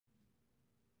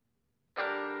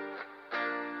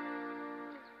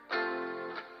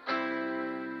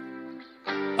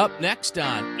Up next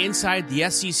on Inside the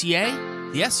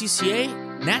SCCA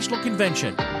National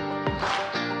Convention.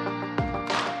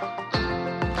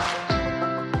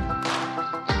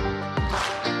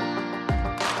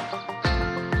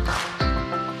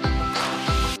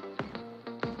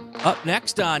 Up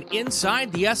next on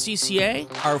Inside the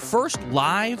SCCA, our first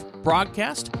live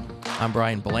broadcast. I'm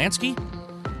Brian Belansky,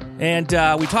 and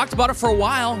we talked about it for a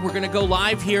while. We're going to go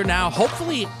live here now,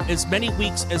 hopefully as many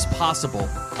weeks as possible.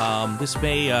 This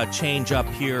may change up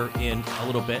here in a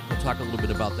little bit. We'll talk a little bit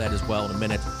about that as well in a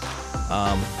minute.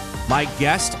 My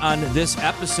guest on this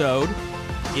episode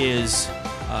is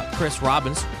Chris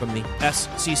Robbins from the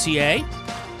SCCA.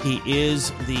 He is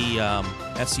the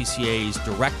SCCA's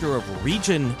Director of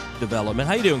Region Development.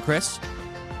 How you doing, Chris?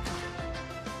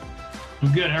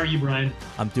 I'm good. How are you, Brian?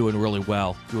 I'm doing really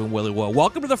well.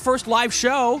 Welcome to the first live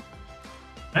show.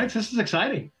 Thanks. This is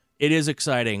exciting. It is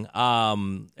exciting.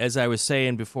 As I was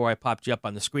saying before I popped you up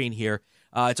on the screen here,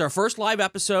 it's our first live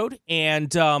episode,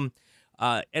 and we're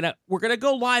going to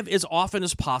go live as often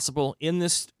as possible in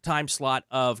this time slot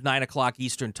of 9 o'clock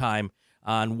Eastern Time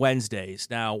on Wednesdays.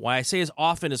 Now, why I say as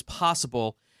often as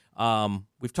possible,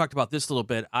 we've talked about this a little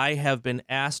bit. I have been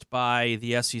asked by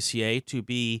the SCCA to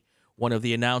be one of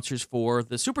the announcers for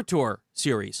the Super Tour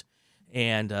series.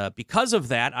 And because of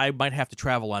that, I might have to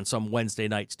travel on some Wednesday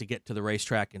nights to get to the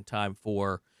racetrack in time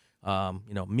for,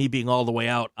 me being all the way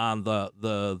out on the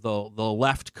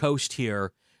left coast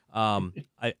here.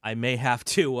 I may have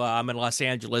to. I'm in Los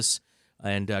Angeles,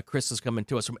 and Chris is coming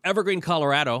to us from Evergreen,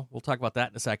 Colorado. We'll talk about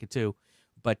that in a second too.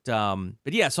 But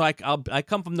yeah, so I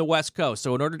come from the West Coast.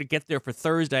 So in order to get there for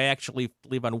Thursday, I actually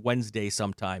leave on Wednesday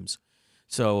sometimes.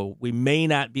 So we may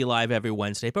not be live every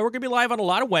Wednesday, but we're going to be live on a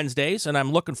lot of Wednesdays, and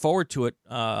I'm looking forward to it.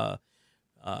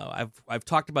 I've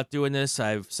talked about doing this.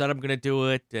 I've said I'm going to do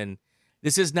it, and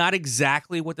this is not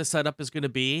exactly what the setup is going to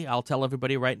be. I'll tell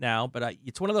everybody right now, but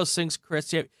it's one of those things,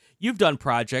 Chris. You've done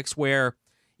projects where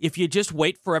if you just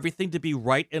wait for everything to be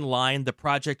right in line, the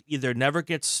project either never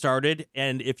gets started,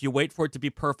 and if you wait for it to be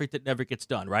perfect, it never gets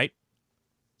done, right?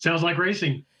 Sounds like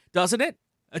racing. Doesn't it?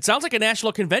 It sounds like a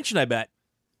national convention, I bet.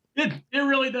 It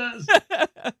really does.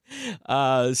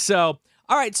 All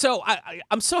right. So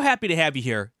I'm so happy to have you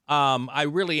here. I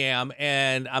really am.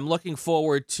 And I'm looking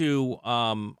forward to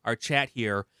our chat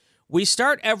here. We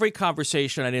start every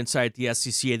conversation on Inside the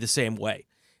SCCA the same way.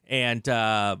 And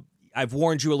I've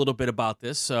warned you a little bit about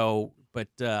this. But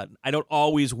I don't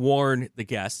always warn the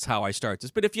guests how I start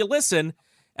this. But if you listen,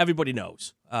 everybody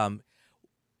knows.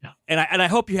 Yeah. And I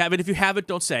hope you have it. If you haven't,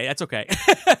 don't say. That's okay.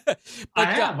 I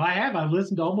have. I've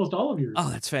listened to almost all of yours. Oh,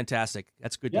 that's fantastic.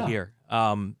 That's good to hear.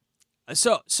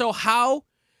 So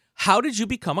how did you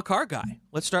become a car guy?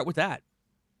 Let's start with that.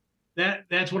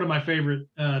 That's one of my favorite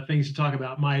things to talk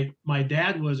about. My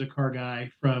dad was a car guy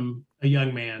from a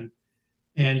young man,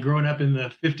 and growing up in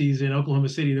the 50s in Oklahoma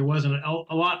City, there wasn't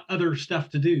a lot other stuff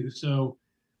to do. So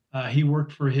he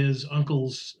worked for his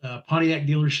uncle's Pontiac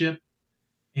dealership,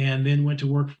 and then went to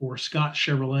work for Scott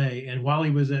Chevrolet. And while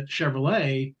he was at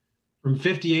Chevrolet, from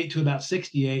 58 to about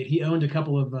 68, he owned a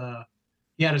couple of,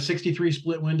 he had a 63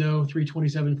 split window,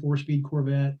 327 4-speed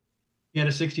Corvette. He had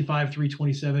a 65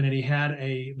 327, and he had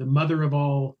the mother of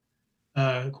all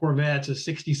Corvettes, a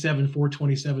 67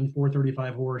 427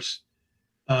 435 horse.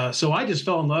 So I just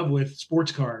fell in love with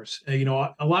sports cars. A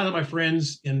lot of my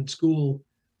friends in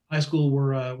high school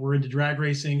were into drag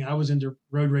racing. I was into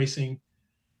road racing.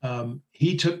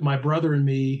 He took my brother and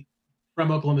me from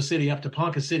Oklahoma City up to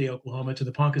Ponca City, Oklahoma, to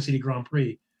the Ponca City Grand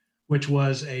Prix, which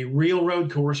was a real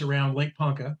road course around Lake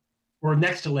Ponca, or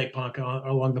next to Lake Ponca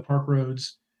along the park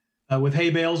roads, with hay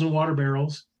bales and water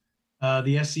barrels.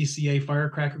 The SCCA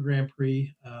Firecracker Grand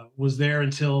Prix was there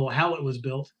until Hallett was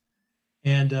built.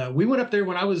 And we went up there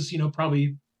when I was,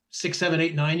 probably 6, 7,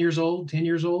 8, 9 years old, 10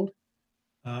 years old.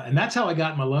 And that's how I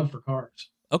got my love for cars.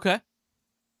 Okay.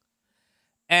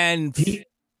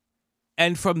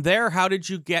 And from there, how did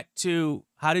you get to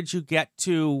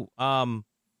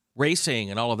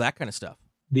racing and all of that kind of stuff?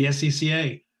 The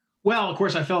SCCA. Well, of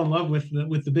course, I fell in love with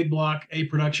the big block A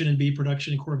production and B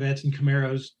production Corvettes and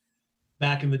Camaros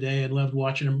back in the day. I loved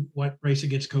watching them race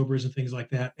against Cobras and things like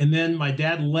that. And then my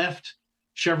dad left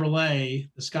Chevrolet,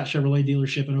 the Scott Chevrolet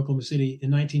dealership in Oklahoma City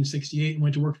in 1968, and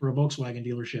went to work for a Volkswagen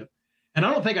dealership. And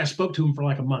I don't think I spoke to him for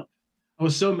like a month. I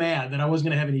was so mad that I wasn't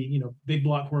going to have any, big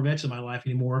block Corvettes in my life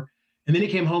anymore. And then he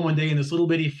came home one day in this little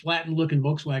bitty flattened looking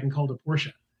Volkswagen called a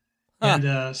Porsche. Huh.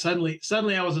 And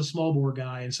suddenly I was a small bore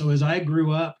guy. And so as I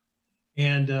grew up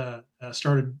and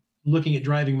started looking at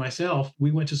driving myself, we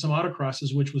went to some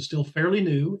autocrosses, which was still fairly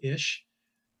new-ish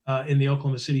in the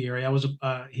Oklahoma City area.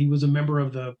 He was a member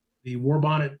of the War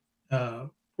Bonnet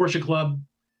Porsche Club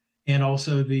and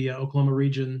also the Oklahoma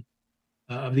region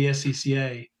of the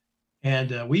SCCA.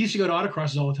 And we used to go to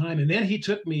autocrosses all the time. And then he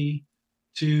took me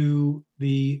to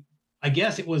I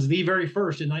guess it was the very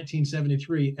first in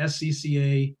 1973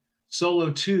 SCCA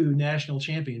Solo 2 National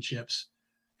Championships.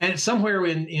 And it's somewhere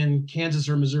in Kansas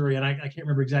or Missouri, and I can't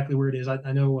remember exactly where it is.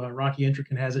 I know Rocky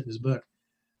Entrican has it in his book.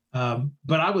 But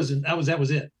that was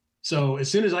it. So as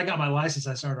soon as I got my license,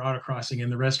 I started autocrossing,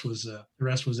 and the rest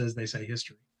was, as they say,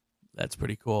 history. That's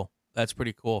pretty cool.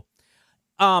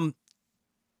 And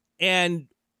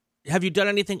have you done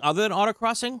anything other than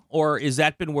autocrossing, or is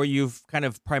that been where you've kind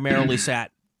of primarily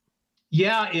sat?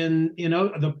 Yeah,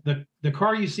 the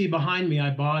car you see behind me,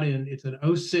 I bought it's an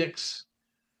 06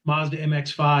 Mazda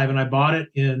MX-5, and I bought it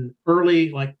in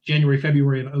early, like January,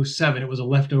 February of 07. It was a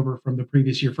leftover from the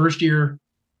previous year, first year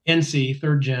NC,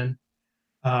 third gen.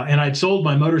 And I'd sold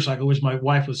my motorcycle, which my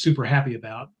wife was super happy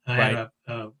about. I had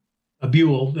a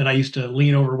Buell that I used to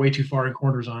lean over way too far in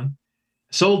corners on.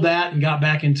 Sold that and got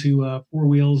back into four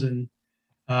wheels, and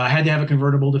I had to have a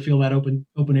convertible to feel that open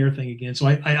air thing again. So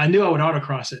I knew I would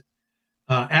autocross it.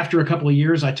 After a couple of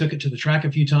years, I took it to the track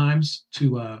a few times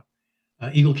to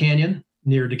Eagle Canyon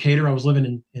near Decatur. I was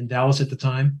living in Dallas at the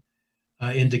time,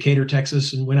 in Decatur,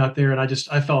 Texas, and went out there, and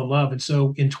I fell in love. And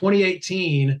so in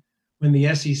 2018, when the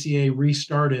SCCA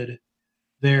restarted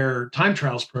their time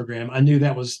trials program, I knew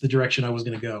that was the direction I was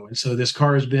going to go. And so this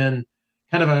car has been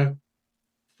kind of a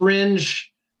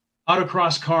fringe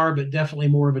autocross car, but definitely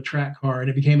more of a track car. And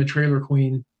it became a trailer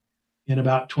queen in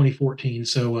about 2014.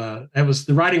 So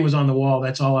the writing was on the wall.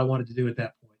 That's all I wanted to do at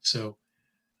that point. So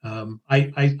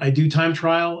I do time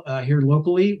trial here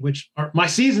locally, my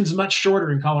season's much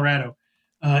shorter in Colorado.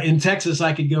 In Texas,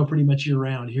 I could go pretty much year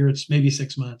round. Here, it's maybe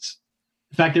 6 months.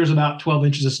 In fact, there's about 12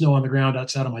 inches of snow on the ground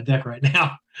outside of my deck right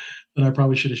now that I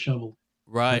probably should have shoveled.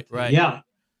 Right. Yeah.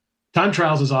 Time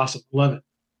trials is awesome. Love it.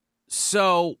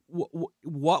 So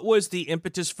what was the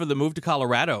impetus for the move to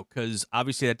Colorado? Because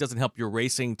obviously that doesn't help your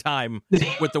racing time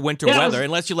with the winter weather,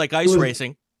 unless you like ice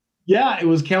racing. Yeah, it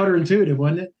was counterintuitive,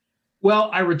 wasn't it? Well,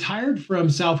 I retired from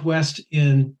Southwest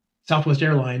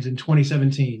Airlines in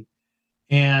 2017,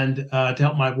 and to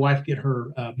help my wife get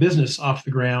her business off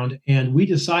the ground. And we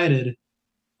decided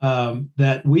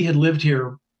that we had lived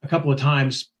here a couple of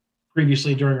times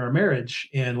previously during our marriage.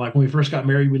 And like when we first got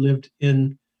married, we lived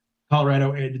in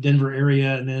Colorado, the Denver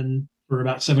area. And then for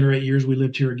about 7 or 8 years, we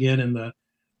lived here again in the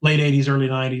late 80s, early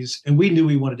 90s. And we knew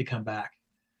we wanted to come back.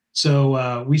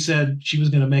 So we said she was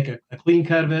going to make a clean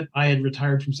cut of it. I had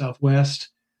retired from Southwest.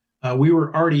 We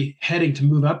were already heading to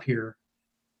move up here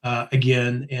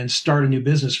again and start a new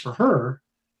business for her.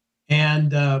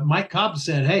 And Mike Cobb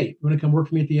said, "Hey, you want to come work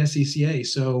for me at the SCCA?"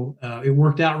 So it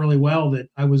worked out really well that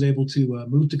I was able to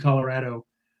move to Colorado,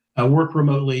 work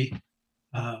remotely,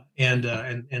 and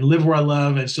live where I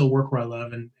love and still work where I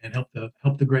love, and help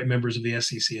the great members of the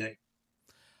SCCA.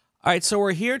 All right, so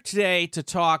we're here today to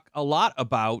talk a lot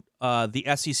about the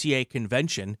SCCA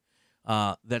convention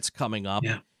that's coming up.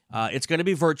 Yeah. It's going to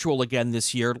be virtual again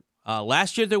this year.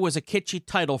 Last year there was a kitschy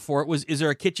title for it. Is there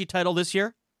a kitschy title this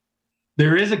year?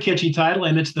 There is a kitschy title,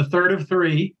 and it's the third of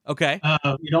three. Okay.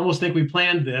 You'd almost think we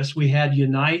planned this. We had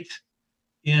Unite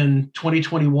in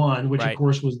 2021, which of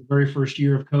course was the very first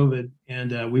year of COVID,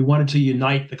 and we wanted to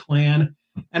unite the clan.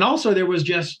 And also there was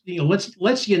just,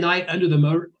 let's unite under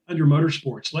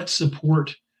motorsports. Let's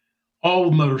support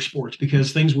all motorsports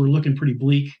because things were looking pretty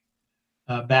bleak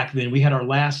back then. We had our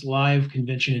last live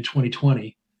convention in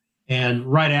 2020, and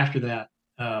right after that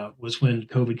was when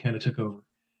COVID kind of took over.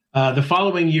 The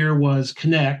following year was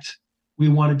Connect. We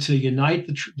wanted to unite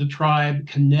the tribe,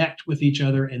 connect with each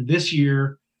other, and this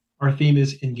year our theme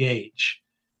is Engage.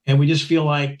 And we just feel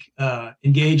like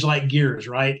engage like gears,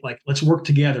 right? Like let's work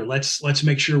together. Let's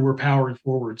make sure we're powering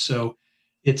forward. So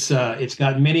it's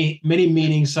got many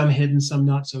meanings, some hidden, some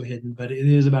not so hidden, but it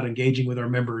is about engaging with our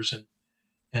members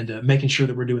and making sure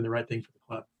that we're doing the right thing for the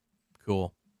club.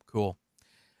 Cool.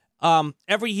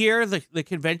 Every year the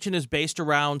convention is based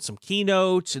around some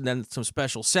keynotes and then some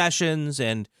special sessions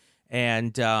and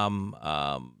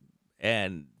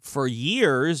for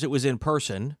years it was in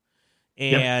person.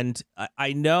 And yep.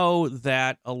 I know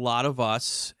that a lot of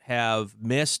us have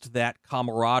missed that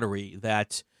camaraderie,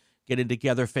 that getting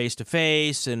together face to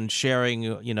face and sharing,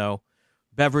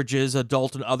 beverages,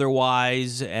 adult and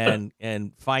otherwise, and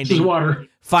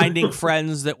finding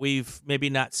friends that we've maybe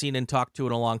not seen and talked to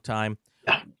in a long time.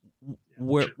 Yeah.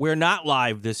 We're not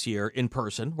live this year in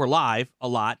person. We're live a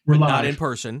lot, but not in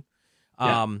person.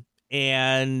 Yeah.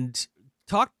 And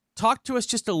talk to us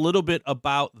just a little bit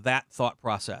about that thought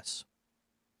process.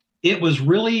 It was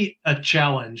really a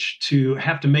challenge to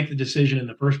have to make the decision in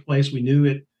the first place. We knew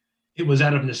it it was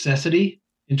out of necessity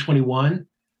in 21.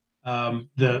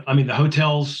 The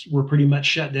hotels were pretty much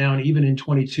shut down even in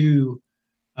 22.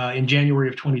 In January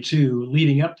of 22,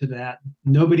 leading up to that,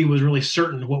 nobody was really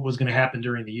certain what was going to happen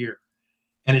during the year.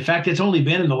 And in fact, it's only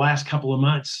been in the last couple of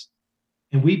months,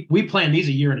 and we plan these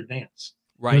a year in advance.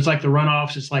 Right. It's like the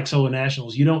runoffs. It's like solo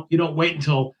nationals. You don't wait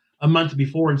until a month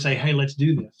before and say, "Hey, let's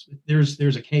do this."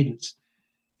 There's a cadence.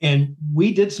 And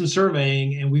we did some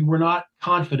surveying, and we were not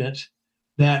confident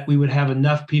that we would have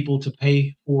enough people to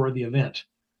pay for the event.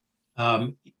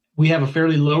 We have a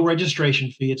fairly low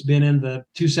registration fee. It's been in the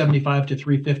 $275 to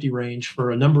 $350 range for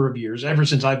a number of years, ever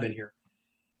since I've been here.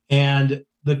 And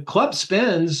the club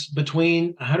spends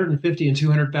between $150,000 and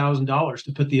 $200,000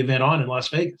 to put the event on in Las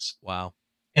Vegas. Wow.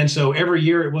 And so every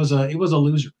year it was a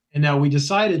loser. And now we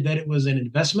decided that it was an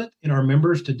investment in our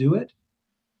members to do it.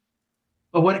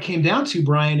 But what it came down to,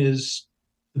 Brian, is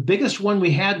the biggest one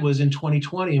we had was in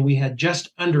 2020, and we had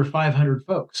just under 500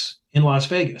 folks in Las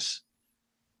Vegas.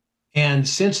 And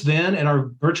since then, at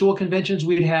our virtual conventions,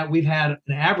 we've had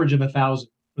an average of 1,000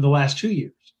 for the last 2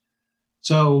 years.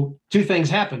 So two things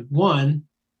happened. One,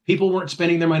 people weren't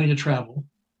spending their money to travel.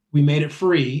 We made it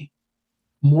free.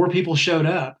 More people showed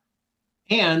up,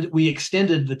 and we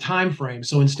extended the time frame.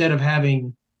 So instead of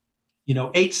having,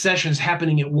 8 sessions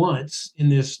happening at once in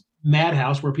this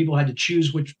madhouse where people had to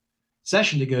choose which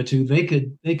session to go to, they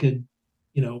could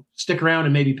stick around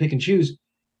and maybe pick and choose.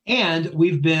 And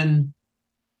we've been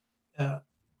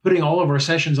putting all of our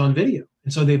sessions on video.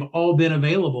 And so they've all been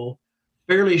available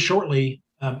fairly shortly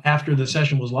after the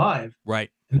session was live. Right.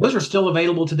 And those are still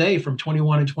available today from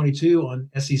 21 and 22 on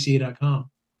SCCA.com.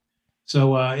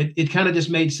 So it kind of just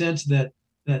made sense that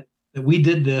we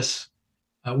did this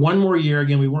one more year.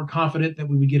 Again, we weren't confident that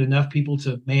we would get enough people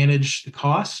to manage the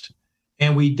cost,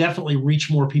 and we definitely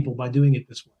reach more people by doing it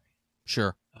this way.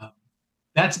 Sure.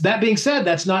 That being said,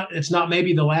 it's not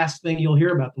maybe the last thing you'll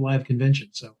hear about the live convention.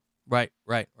 So. Right.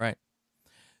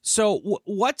 So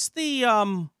what's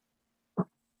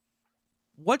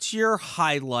your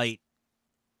highlight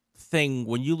thing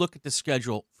when you look at the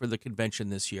schedule for the convention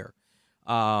this year?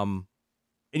 And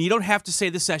you don't have to say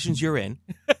the sessions you're in,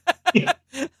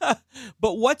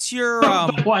 but what's your,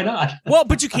 why not? Well,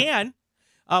 but you can.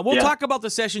 We'll talk about the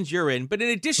sessions you're in, but in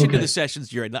addition to the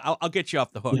sessions you're in, I'll get you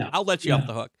off the hook. Yeah. I'll let you off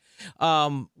the hook.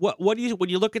 What do you, when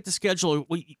you look at the schedule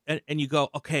and you go,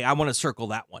 okay, I want to circle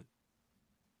that one?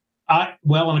 And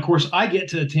of course, I get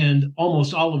to attend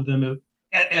almost all of them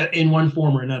in one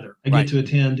form or another. I get to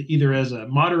attend either as a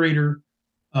moderator,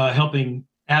 helping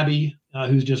Abby,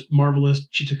 who's just marvelous.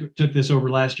 She took this over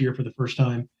last year for the first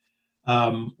time.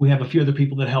 We have a few other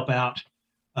people that help out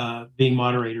being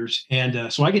moderators.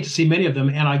 And so I get to see many of them,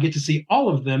 and I get to see all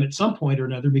of them at some point or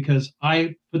another because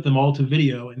I put them all to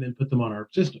video and then put them on our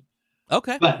system.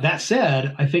 Okay. But that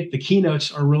said, I think the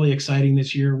keynotes are really exciting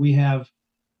this year. We have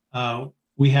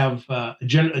a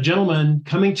gentleman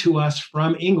coming to us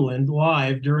from England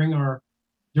live during our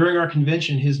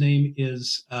convention. His name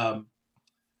is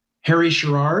Harry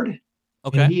Sherrard.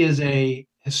 Okay. And he is a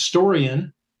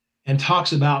historian and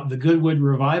talks about the Goodwood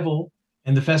Revival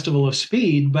and the Festival of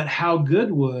Speed, but how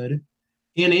Goodwood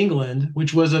in England,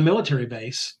 which was a military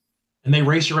base, and they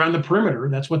race around the perimeter.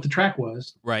 That's what the track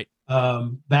was. Right.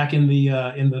 Back in the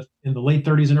late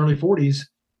 30s and early 40s,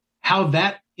 how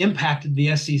that impacted the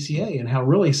SCCA and how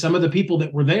really some of the people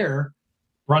that were there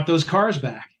brought those cars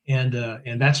back. And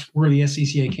that's where the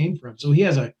SCCA came from. So he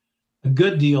has a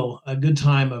good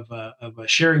time of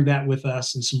sharing that with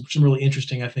us and some really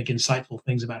interesting, I think, insightful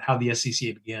things about how the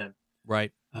SCCA began.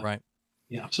 Right. Right.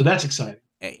 Yeah. So that's exciting.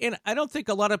 And I don't think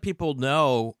a lot of people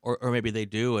know, or maybe they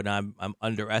do, and I'm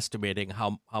underestimating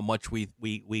how much we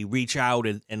reach out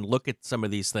and look at some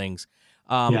of these things.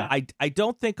 I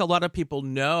don't think a lot of people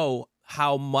know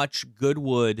how much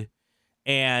Goodwood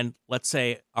and, let's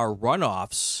say, our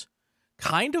runoffs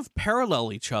kind of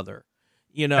parallel each other.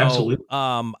 Absolutely.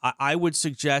 I would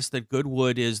suggest that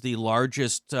Goodwood is the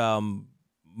largest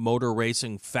motor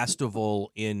racing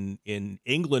festival in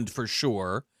England for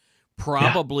sure.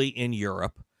 Probably in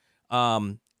Europe,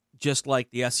 just like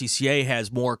the SCCA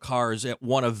has more cars at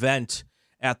one event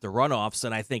at the runoffs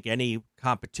than I think any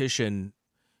competition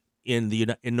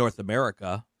in North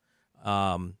America.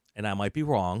 And I might be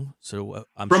wrong. So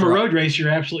I'm from sure a road race, you're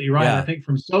absolutely right. Yeah. I think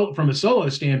from a solo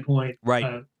standpoint, right,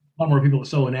 a lot more people at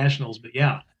solo nationals, but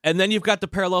yeah. And then you've got the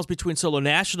parallels between solo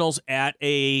nationals at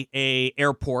a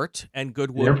airport, and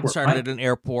Goodwood started at an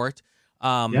airport.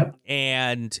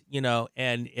 And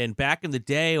back in the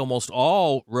day, almost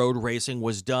all road racing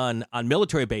was done on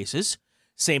military bases.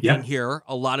 Same thing here.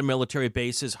 A lot of military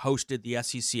bases hosted the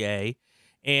SCCA.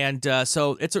 And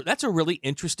so that's a really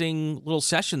interesting little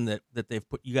session that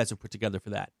you guys have put together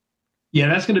for that. Yeah,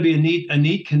 that's going to be a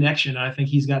neat connection. I think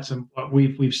he's got some.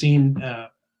 We've seen,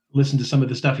 listened to some of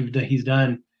the stuff he's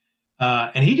done,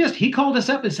 and he called us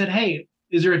up and said, "Hey,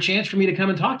 is there a chance for me to come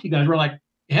and talk to you guys?" We're like,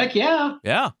 "Heck yeah,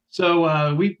 yeah."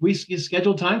 So we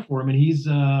scheduled time for him, and he's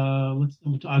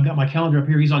I've got my calendar up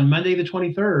here. He's on Monday the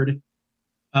 23rd,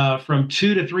 from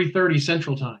 2 to 3:30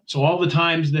 Central Time. So all the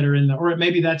times that are in or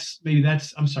maybe that's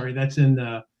I'm sorry, that's in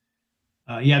that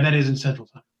is in Central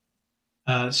Time.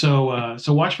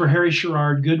 So watch for Harry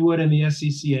Sherrard, Goodwood, and the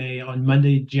SCCA on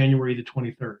Monday, January the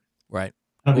 23rd. Right.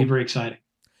 That'll be very exciting.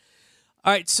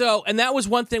 All right. So, and that was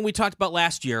one thing we talked about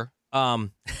last year.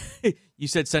 You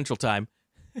said Central Time.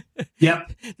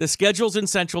 Yep. The schedule's in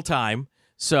Central Time.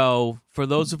 So for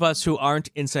those of us who aren't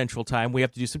in Central Time, we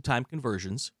have to do some time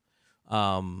conversions.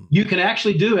 You can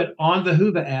actually do it on the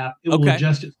Whova app. It will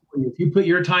adjust it for you. If you put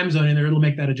your time zone in there, it'll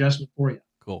make that adjustment for you.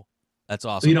 Cool. That's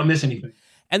awesome. So you don't miss anything.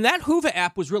 And that Whova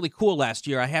app was really cool last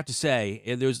year, I have to say.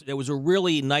 There was a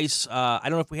really nice, I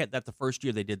don't know if we had that the first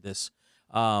year they did this,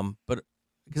 but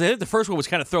because I think the first one was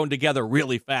kind of thrown together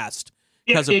really fast.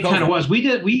 It kind of was. We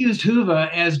used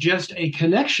Whova as just a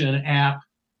connection app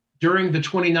during the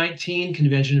 2019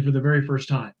 convention for the very first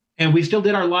time. And we still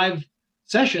did our live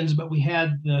sessions, but we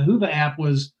had the Whova app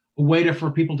was a way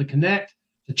for people to connect,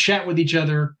 to chat with each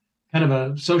other, kind of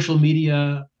a social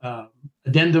media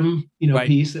addendum,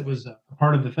 piece that was a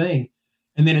part of the thing.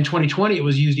 And then in 2020, it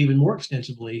was used even more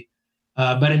extensively.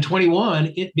 But in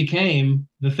 21, it became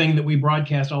the thing that we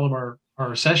broadcast all of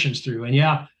our sessions through.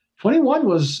 And 21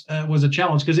 was a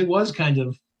challenge because it was kind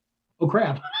of, oh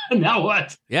crap, now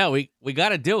what? Yeah, we got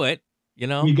to do it.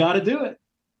 We got to do it.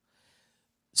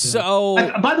 So,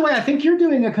 by the way, I think you're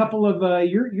doing a couple of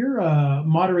you're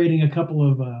moderating a couple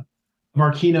of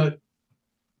our keynote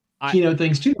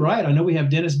things too, right? I know we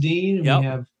have Dennis Dean and we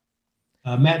have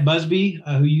Matt Busby,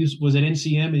 who was at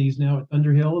NCM and he's now at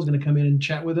Thunderhill, is going to come in and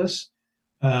chat with us.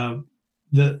 The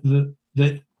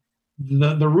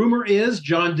rumor is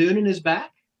John Doonan is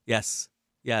back. Yes.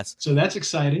 So that's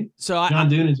exciting. So John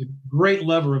Doonan is a great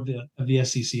lover of the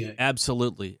SCCA.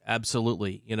 Absolutely.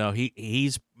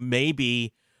 He's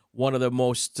maybe one of the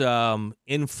most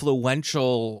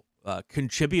influential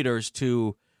contributors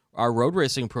to our road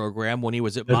racing program when he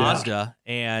was at Mazda,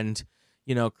 and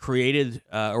created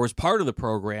or was part of the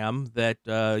program that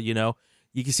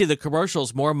you can see the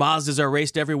commercials. More Mazdas are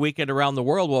raced every weekend around the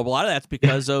world. Well, a lot of that's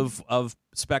because of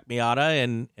Spec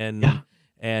Miata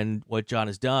and what John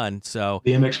has done. So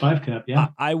the MX-5 Cup, yeah.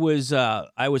 I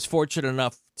was fortunate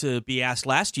enough to be asked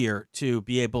last year to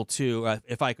be able to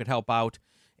if I could help out,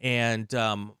 and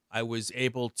I was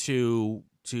able to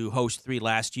host 3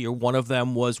 last year. One of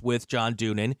them was with John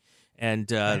Doonan, and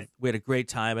we had a great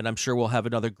time, and I'm sure we'll have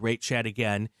another great chat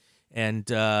again. And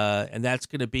that's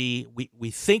going to be,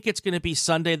 we think it's going to be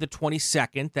Sunday the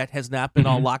 22nd. That has not been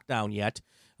all locked down yet,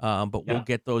 but we'll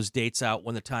get those dates out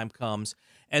when the time comes.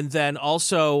 And then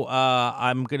also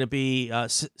I'm going to be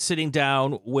sitting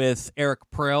down with Eric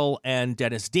Prill and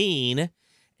Dennis Dean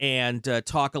and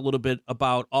talk a little bit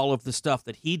about all of the stuff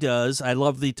that he does. I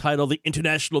love the title, The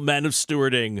International Men of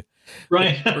Stewarding.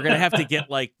 Right. We're going to have to get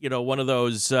one of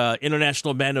those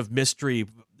International Men of Mystery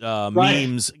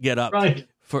memes get up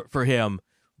for him.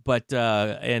 But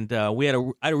we had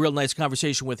a real nice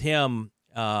conversation with him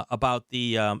about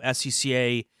the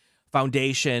SCCA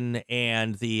Foundation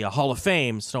and the Hall of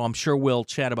Fame. So I'm sure we'll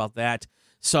chat about that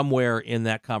somewhere in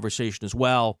that conversation as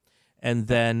well. And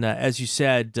then, as you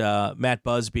said, Matt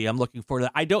Busby, I'm looking forward to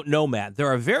that. I don't know Matt. There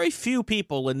are very few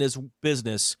people in this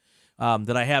business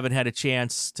that I haven't had a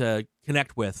chance to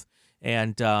connect with.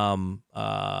 And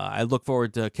I look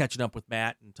forward to catching up with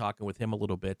Matt and talking with him a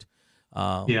little bit.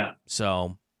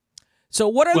 So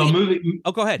what are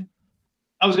Oh, go ahead.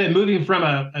 I was moving from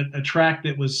a track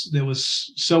that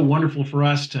was so wonderful for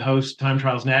us to host Time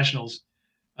Trials Nationals,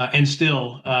 and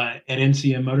still at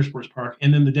NCM Motorsports Park,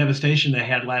 and then the devastation they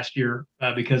had last year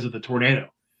because of the tornado.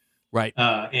 Right.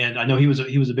 And I know he was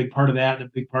a big part of that, a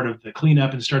big part of the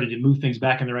cleanup, and started to move things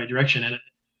back in the right direction. And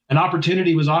an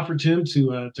opportunity was offered to him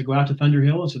to go out to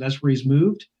Thunderhill, and so that's where he's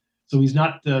moved. So he's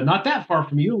not that far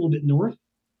from you, a little bit north,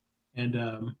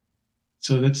 and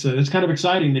so that's kind of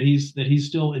exciting that he's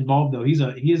still involved though.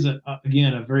 He is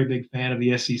again a very big fan of the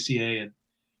SCCA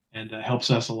and helps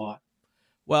us a lot.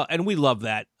 Well, and we love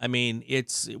that. I mean,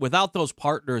 it's without those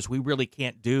partners, we really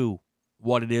can't do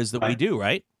what it is that we do,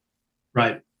 right?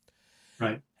 Right.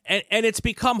 And it's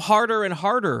become harder and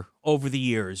harder over the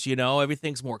years.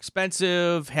 Everything's more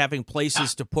expensive. Having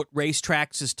places to put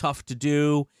racetracks is tough to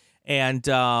do, and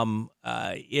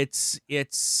it's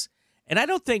and I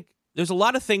don't think there's a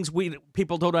lot of things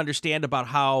people don't understand about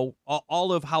how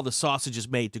all of how the sausage is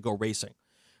made to go racing.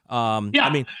 I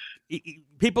mean,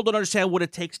 people don't understand what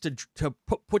it takes to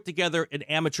put together an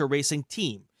amateur racing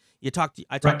team. I talk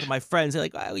to my friends. They're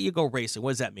like, "Oh, you go racing.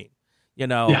 What does that mean?"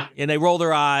 And they roll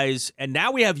their eyes. And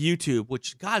now we have YouTube,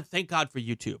 which thank God for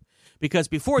YouTube, because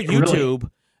before YouTube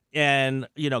and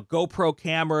GoPro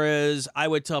cameras, I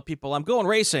would tell people I'm going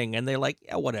racing, and they're like,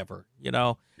 "Yeah, whatever,"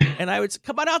 And I would say,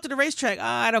 "Come on out to the racetrack."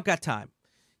 I don't got time.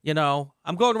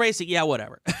 I'm going racing. Yeah,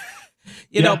 whatever.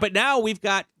 But now we've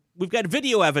got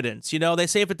video evidence. They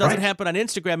say if it doesn't happen on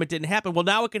Instagram, it didn't happen. Well,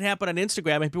 now it can happen on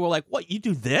Instagram, and people are like, "What? You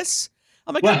do this?"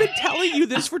 I'm like, "I've been telling you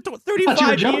this for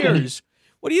 35 years.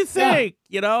 What do you think?"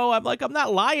 I'm like, "I'm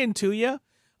not lying to you."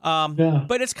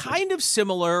 But it's kind of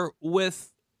similar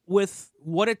with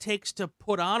what it takes to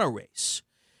put on a race.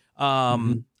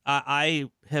 I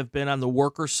have been on the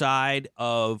worker side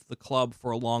of the club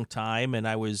for a long time, and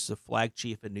I was a flag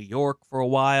chief in New York for a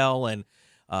while, and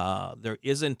there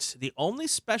isn't the only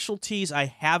specialties I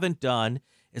haven't done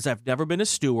is I've never been a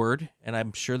steward, and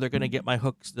I'm sure they're going to get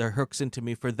their hooks into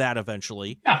me for that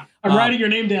eventually. Yeah, I'm writing your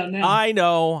name down now. I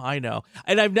know,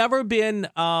 and I've never done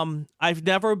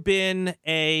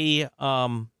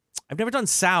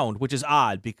sound, which is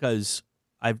odd because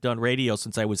I've done radio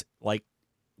since I was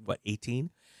 18.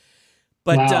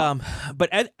 But wow.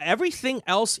 But everything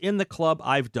else in the club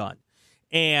I've done,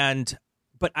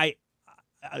 but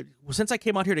since I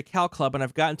came out here to Cal Club and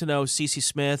I've gotten to know CC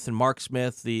Smith and Mark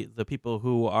Smith, the people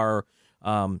who are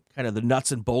kind of the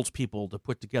nuts and bolts people to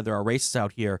put together our races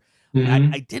out here,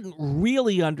 I didn't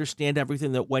really understand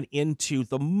everything that went into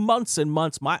the months and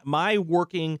months. My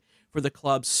working for the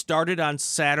club started on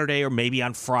Saturday or maybe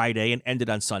on Friday and ended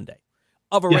on Sunday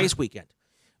of a race weekend.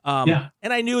 And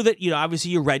I knew that, obviously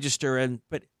you register,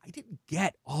 but I didn't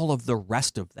get all of the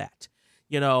rest of that.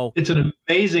 It's an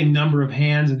amazing number of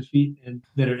hands and feet and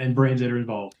brains that are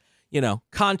involved.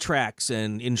 Contracts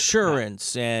and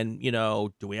insurance and,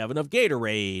 do we have enough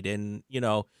Gatorade and,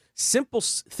 simple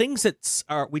things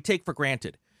that we take for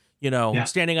granted.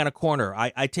 Standing on a corner,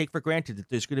 I take for granted that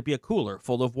there's going to be a cooler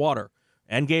full of water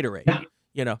and Gatorade.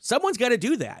 Someone's got to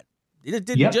do that.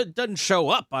 It doesn't show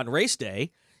up on race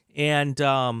day. And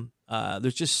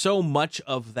there's just so much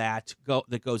of that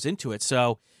that goes into it.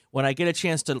 So when I get a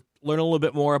chance to learn a little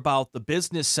bit more about the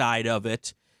business side of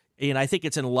it, and I think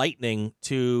it's enlightening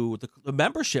to the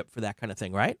membership for that kind of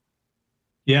thing, right?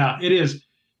 Yeah, it is.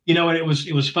 And it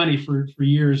was funny for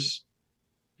years.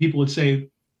 People would say,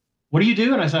 "What do you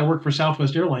do?" And I said, "I work for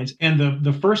Southwest Airlines." And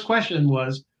the first question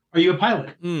was, "Are you a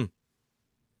pilot?"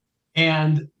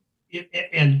 And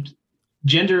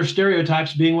gender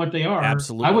stereotypes being what they are.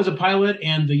 Absolutely. I was a pilot,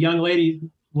 and the young lady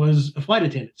was a flight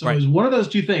attendant. So it was one of those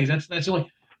two things. That's the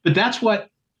only. But that's what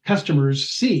customers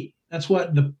see. That's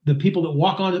what the people that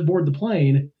walk on board the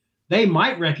plane, they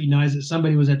might recognize that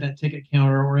somebody was at that ticket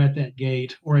counter or at that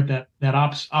gate or at that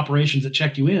operations that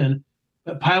checked you in.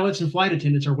 But pilots and flight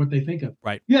attendants are what they think of.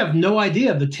 Right. You have no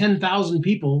idea of the 10,000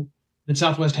 people that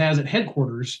Southwest has at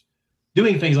headquarters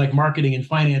doing things like marketing and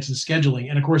finance and scheduling.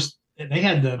 And of course, they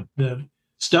had the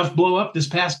stuff blow up this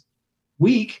past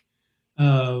week.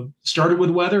 Started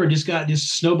with weather and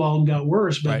just snowballed and got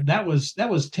worse. But that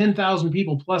was 10,000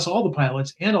 people plus all the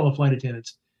pilots and all the flight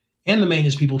attendants and the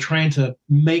maintenance people trying to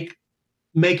make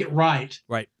it right.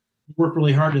 Right. Work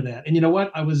really hard to that. And you know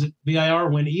what? I was at VIR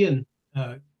when Ian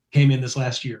came in this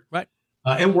last year. Right.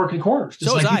 And working corners,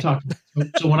 just like you talked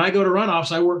about. So when I go to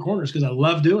runoffs, I work corners because I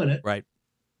love doing it. Right.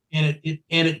 And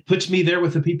it puts me there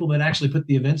with the people that actually put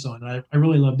the events on. I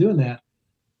really love doing that.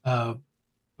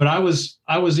 But I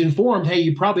was informed, hey,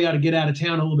 you probably ought to get out of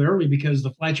town a little bit early because the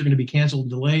flights are going to be canceled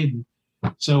and delayed. And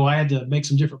so I had to make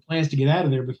some different plans to get out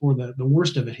of there before the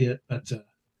worst of it hit. But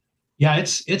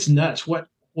it's nuts what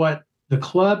the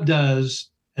club does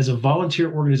as a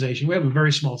volunteer organization. We have a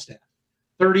very small staff,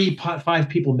 35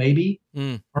 people maybe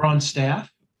are on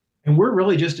staff, and we're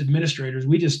really just administrators.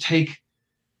 We just take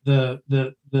the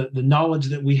knowledge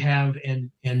that we have and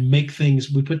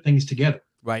we put things together.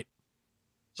 Right.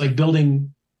 It's like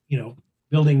building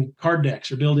card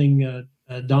decks or building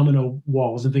domino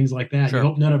walls and things like that. Sure. You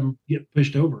hope none of them get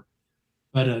pushed over.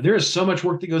 But there is so much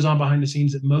work that goes on behind the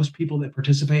scenes that most people that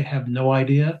participate have no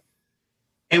idea.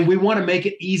 And we want to make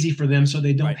it easy for them so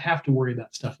they don't have to worry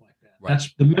about stuff like that. Right.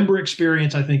 That's the member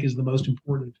experience, I think, is the most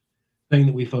important thing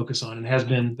that we focus on, and has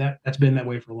been that's been that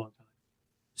way for a long time.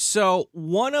 So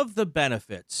one of the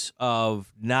benefits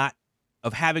of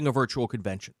having a virtual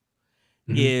convention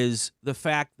is the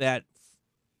fact that,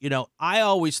 I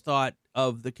always thought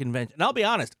of the convention, and I'll be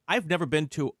honest, I've never been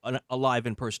to a live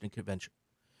in-person convention.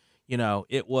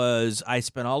 I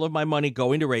spent all of my money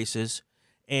going to races,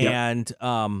 and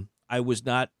I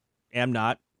am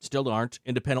not, still aren't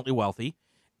independently wealthy.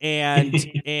 And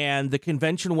and the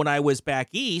convention when I was back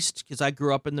east, because I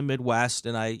grew up in the Midwest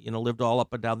and I lived all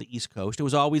up and down the East Coast, it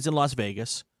was always in Las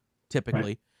Vegas, typically.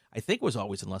 Right. I think it was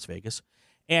always in Las Vegas.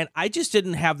 And I just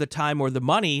didn't have the time or the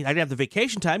money. I didn't have the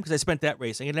vacation time because I spent that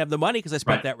racing. I didn't have the money because I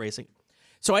spent that racing.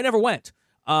 So I never went.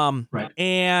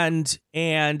 And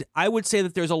I would say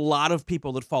that there's a lot of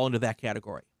people that fall into that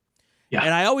category. Yeah.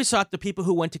 And I always thought the people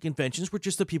who went to conventions were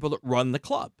just the people that run the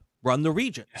club, run the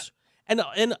regions. Yeah. And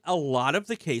in a lot of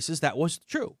the cases, that was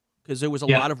true because there was a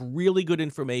lot of really good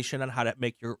information on how to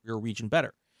make your region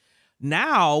better.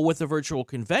 Now, with the virtual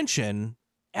convention,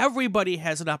 everybody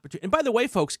has an opportunity. And by the way,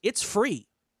 folks, it's free.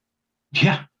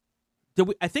 Yeah.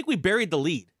 I think we buried the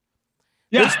lead.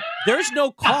 Yeah. There's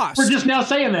no cost. We're just now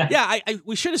saying that. Yeah,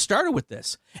 we should have started with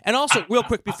this. And also, real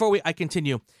quick, before I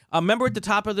continue, remember at the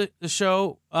top of the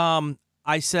show,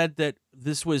 I said that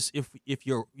this was, if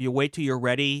you wait till you're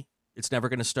ready, it's never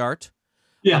going to start.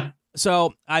 Yeah.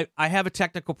 So I have a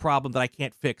technical problem that I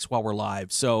can't fix while we're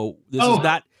live. So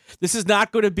this is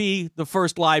not going to be the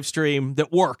first live stream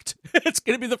that worked. It's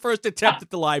going to be the first attempt at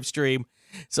the live stream.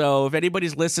 So if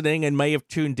anybody's listening and may have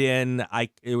tuned in,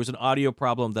 it was an audio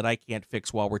problem that I can't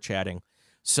fix while we're chatting.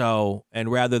 So, and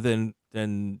rather than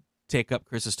take up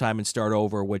Chris's time and start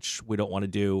over, which we don't want to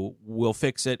do, we'll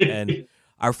fix it. And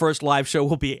our first live show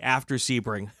will be after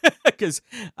Sebring because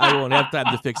I won't have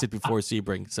time to fix it before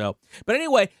Sebring. So, but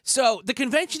anyway, so the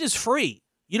convention is free.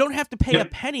 You don't have to pay a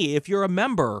penny if you're a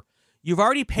member. You've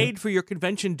already paid for your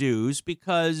convention dues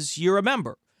because you're a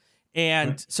member.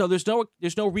 And so there's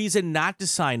no reason not to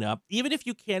sign up. Even if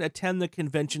you can't attend the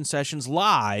convention sessions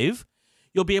live,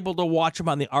 you'll be able to watch them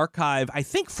on the archive, I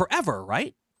think forever,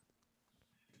 right?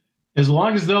 As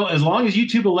long as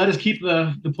YouTube will let us keep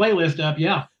the playlist up,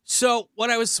 yeah. So what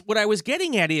I was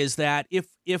getting at is that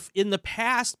if in the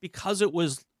past, because it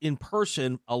was in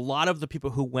person, a lot of the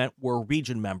people who went were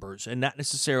region members and not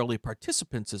necessarily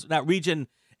participants, not region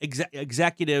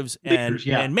executives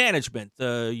and management,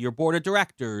 your board of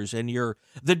directors and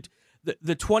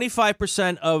the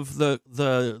 25% of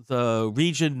the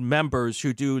region members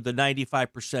who do the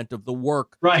 95% of the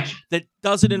work that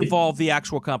doesn't involve the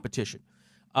actual competition.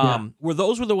 Were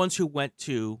the ones who went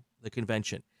to the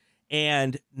convention.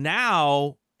 And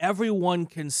now everyone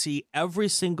can see every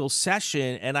single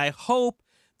session. And I hope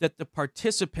that the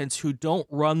participants who don't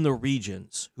run the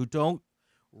regions, who don't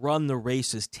run the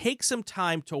races, take some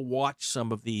time to watch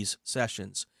some of these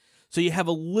sessions. So you have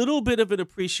a little bit of an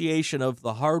appreciation of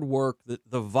the hard work,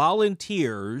 the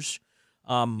volunteers.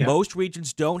 Most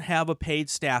regions don't have a paid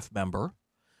staff member.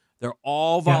 They're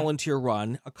all volunteer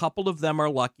run. A couple of them are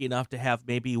lucky enough to have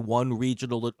maybe one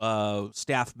regional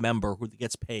staff member who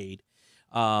gets paid,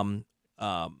 but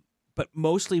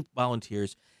mostly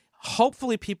volunteers.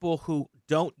 Hopefully people who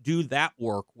don't do that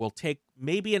work will take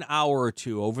maybe an hour or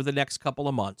two over the next couple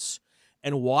of months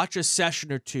and watch a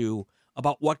session or two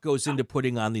about what goes into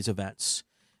putting on these events.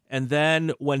 And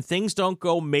then when things don't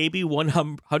go maybe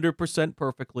 100%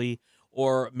 perfectly,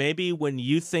 or maybe when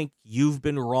you think you've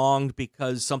been wronged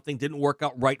because something didn't work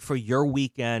out right for your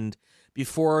weekend,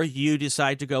 before you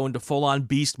decide to go into full-on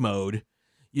beast mode,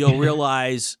 you'll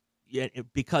realize,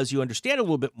 because you understand a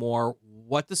little bit more,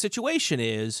 what the situation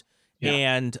is.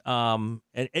 And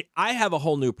I have a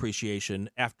whole new appreciation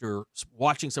after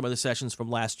watching some of the sessions from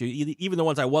last year, even the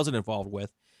ones I wasn't involved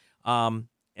with. And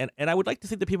I would like to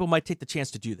think that people might take the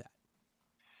chance to do that.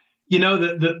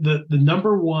 The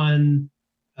number one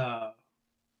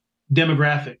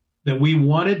demographic that we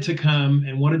wanted to come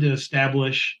and wanted to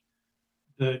establish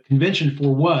the convention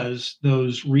for was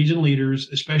those region leaders,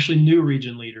 especially new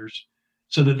region leaders,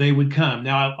 so that they would come.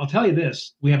 Now, I'll tell you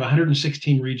this: we have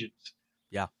 116 regions.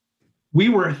 Yeah, we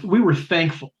were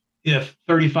thankful if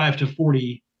 35 to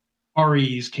 40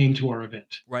 REs came to our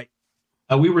event. Right.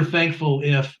 We were thankful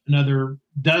if another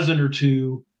dozen or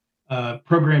two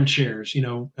program chairs,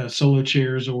 solo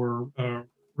chairs or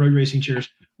road racing chairs.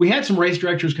 We had some race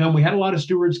directors come. We had a lot of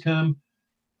stewards come.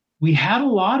 We had a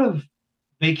lot of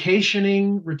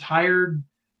vacationing, retired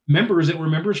members that were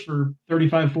members for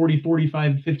 35, 40,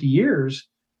 45, 50 years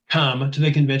come to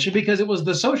the convention because it was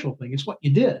the social thing. It's what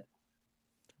you did.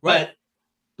 Right.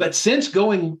 But since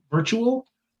going virtual,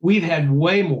 we've had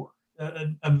way more,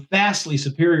 a vastly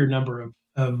superior number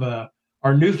of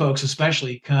our new folks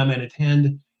especially come and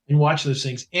attend and watch those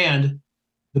things. And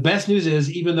the best news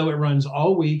is, even though it runs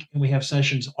all week and we have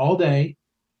sessions all day,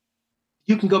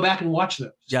 you can go back and watch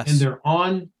those. Yes. And they're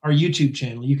on our YouTube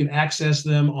channel. You can access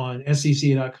them on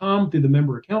SCCA.com through the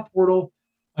member account portal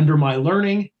under My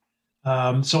Learning.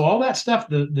 So all that stuff,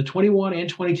 the 21 and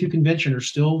 22 convention are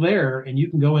still there, and you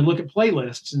can go and look at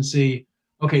playlists and see,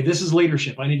 okay, this is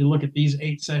leadership. I need to look at these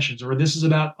 8 sessions, or this is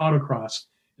about autocross,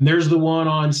 and there's the one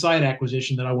on site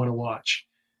acquisition that I want to watch.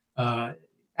 Uh,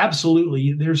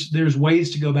 Absolutely, there's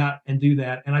ways to go about and do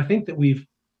that, and I think that we've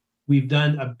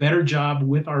done a better job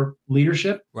with our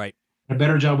leadership, Right. a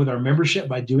better job with our membership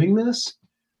by doing this.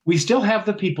 We still have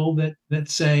the people that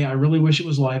say, I really wish it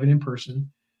was live and in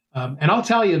person. And I'll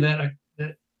tell you that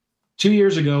 2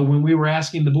 years ago, when we were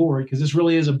asking the board, because this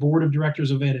really is a board of directors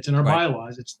event, it's in our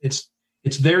bylaws.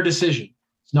 It's their decision.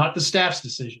 It's not the staff's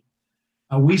decision.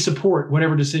 We support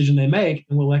whatever decision they make,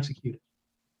 and we'll execute it.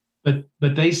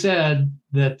 But they said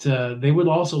that they would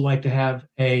also like to have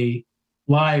a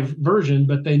live version,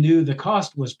 but they knew the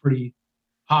cost was pretty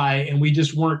high, and we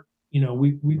just weren't.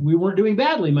 We weren't doing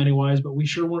badly money wise, but we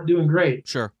sure weren't doing great.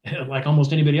 Sure. Like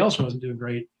almost anybody else wasn't doing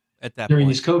great At that during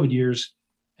point. these COVID years.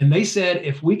 And they said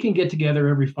if we can get together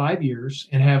every 5 years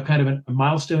and have kind of a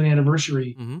milestone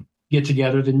anniversary get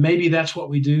together, then maybe that's what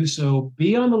we do. So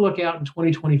be on the lookout in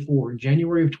 2024, in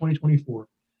January of 2024,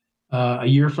 a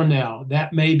year from now.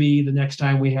 That may be the next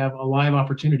time we have a live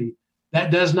opportunity. That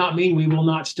does not mean we will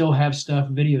not still have stuff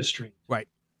video streamed. Right.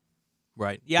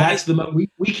 Right. Yeah. That's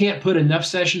we can't put enough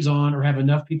sessions on or have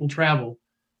enough people travel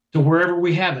to wherever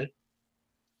we have it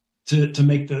to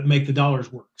make the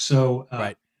dollars work. So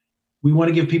we want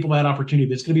to give people that opportunity.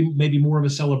 But it's going to be maybe more of a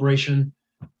celebration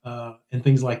and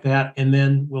things like that. And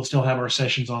then we'll still have our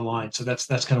sessions online. So that's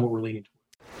kind of what we're leaning toward.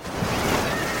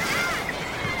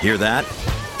 Hear that?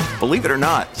 Believe it or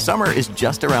not, summer is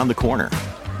just around the corner.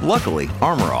 Luckily,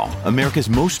 Armor All, America's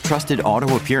most trusted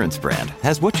auto appearance brand,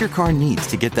 has what your car needs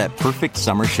to get that perfect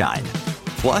summer shine.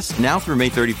 Plus, now through May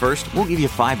 31st, we'll give you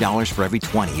 $5 for every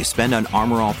 $20 you spend on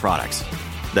Armor All products.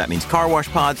 That means car wash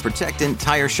pods, protectant,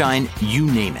 tire shine, you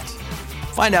name it.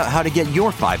 Find out how to get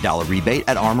your $5 rebate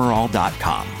at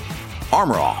armorall.com.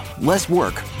 Armor All, less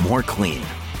work, more clean.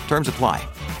 Terms apply.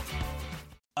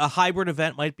 A hybrid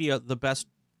event might be the best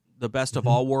of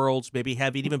all worlds. Maybe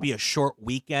have it even be a short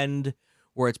weekend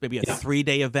where it's maybe a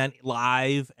 3-day event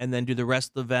live and then do the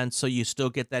rest of the events so you still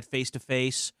get that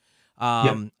face-to-face.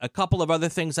 A couple of other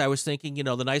things I was thinking,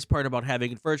 the nice part about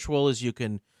having it virtual is you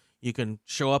can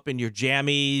show up in your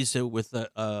jammies with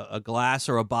a glass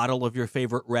or a bottle of your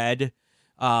favorite red.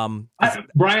 Brian,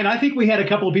 I think we had a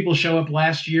couple of people show up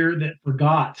last year that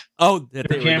forgot that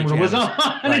their camera was on.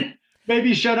 Right.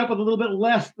 Maybe showed up with a little bit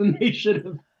less than they should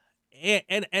have.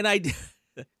 And I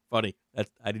funny. I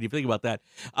didn't even think about that.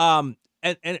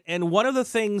 And one of the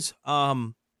things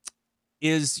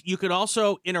is you could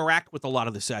also interact with a lot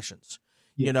of the sessions.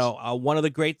 Yes. One of the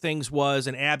great things was,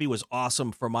 and Abby was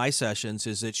awesome for my sessions,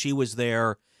 is that she was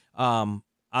there on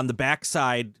the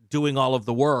backside doing all of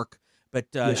the work, but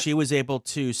she was able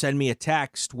to send me a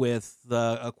text with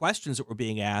the questions that were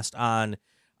being asked on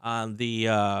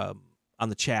the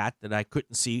chat that I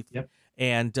couldn't see. Yep.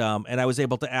 And I was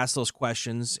able to ask those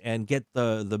questions and get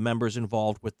the members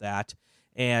involved with that.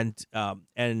 And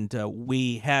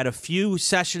we had a few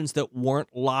sessions that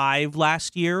weren't live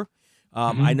last year.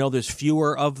 I know there's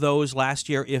fewer of those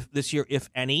this year, if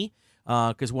any,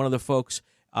 because one of the folks,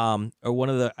 or one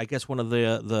of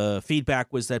the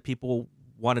feedback was that people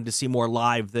wanted to see more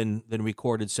live than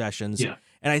recorded sessions. Yeah.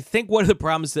 And I think one of the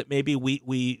problems that maybe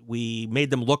we made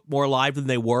them look more live than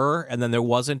they were, and then there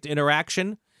wasn't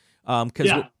interaction.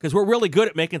 Because we're really good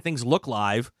at making things look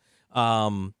live.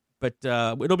 But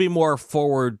it'll be more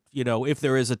forward, if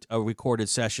there is a recorded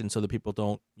session so that people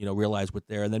don't, realize what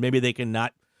there. And then maybe they can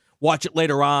not watch it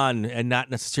later on and not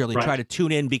necessarily try to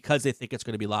tune in because they think it's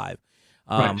going to be live.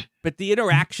 But the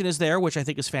interaction is there, which I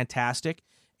think is fantastic.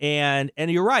 And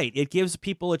you're right. It gives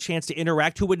people a chance to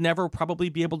interact who would never probably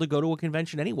be able to go to a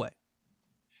convention anyway.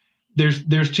 There's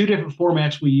 2 different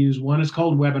formats we use. One is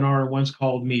called webinar and one's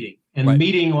called meeting. And the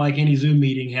meeting, like any Zoom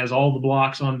meeting, has all the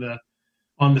blocks on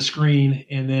the screen,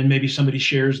 and then maybe somebody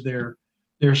shares their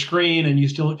screen, and you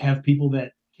still have people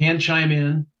that can chime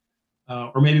in,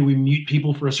 or maybe we mute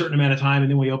people for a certain amount of time,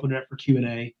 and then we open it up for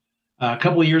Q&A. A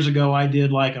couple of years ago, I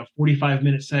did like a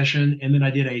 45-minute session, and then I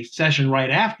did a session right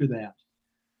after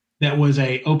that was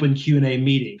a open Q&A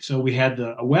meeting. So we had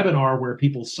a webinar where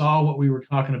people saw what we were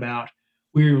talking about.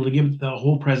 We were able to give the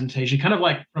whole presentation, kind of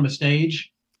like from a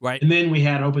stage. Right. And then we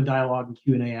had open dialogue and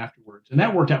Q&A afterwards. And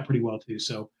that worked out pretty well too.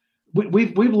 So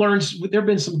we've learned, there have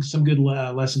been some good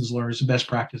lessons learned, some best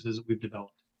practices that we've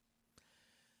developed.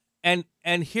 And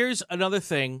here's another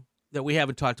thing that we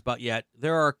haven't talked about yet.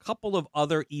 There are a couple of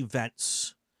other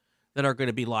events that are going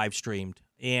to be live streamed.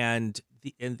 And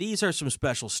these are some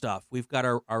special stuff. We've got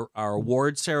our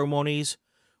award ceremonies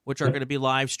which are going to be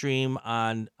live stream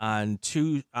on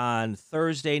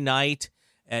Thursday night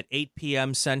at 8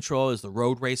 p.m. Central, is the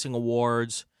Road Racing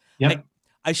Awards. Yep.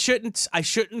 I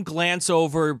shouldn't glance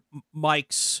over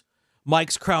Mike's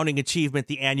crowning achievement,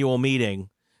 the annual meeting.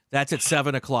 That's at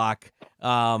 7 o'clock.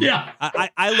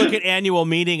 I look at annual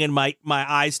meeting and my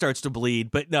eye starts to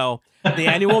bleed. But no, the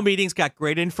annual meeting's got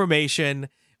great information.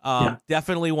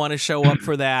 Definitely want to show up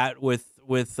for that with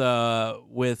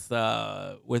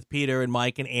Peter and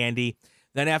Mike and Andy.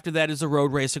 Then after that is the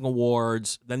Road Racing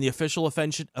Awards. Then the official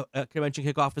convention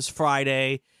kickoff is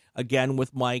Friday, again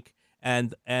with Mike.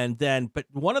 But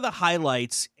one of the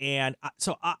highlights,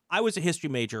 so I was a history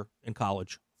major in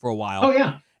college for a while. Oh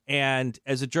yeah. And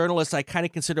as a journalist, I kind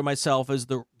of consider myself as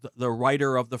the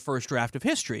writer of the first draft of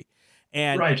history.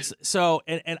 And right. So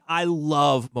I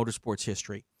love motorsports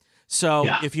history. So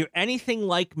if you're anything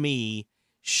like me,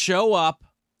 show up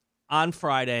on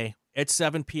Friday at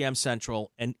 7 p.m.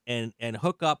 Central and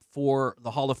hook up for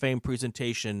the Hall of Fame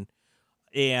presentation.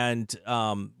 And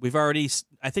I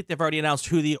think they've already announced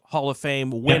who the Hall of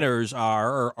Fame winners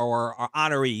are or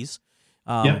honorees.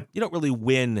 You don't really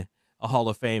win a Hall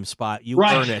of Fame spot; you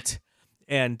earn it.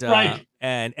 And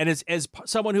and as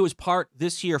someone who was part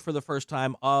this year for the first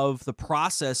time of the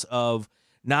process of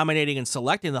nominating and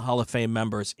selecting the Hall of Fame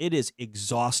members, it is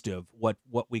exhaustive what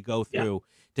we go through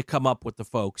to come up with the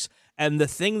folks. And the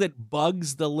thing that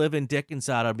bugs the living dickens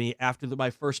out of me after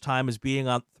my first time as being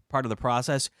on part of the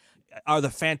process are the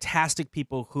fantastic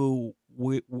people who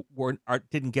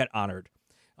didn't get honored.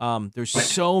 There's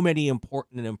so many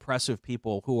important and impressive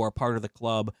people who are part of the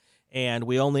club, and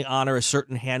we only honor a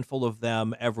certain handful of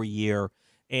them every year.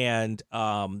 And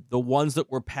the ones that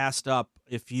were passed up,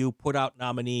 if you put out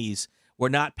nominees, were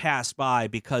not passed by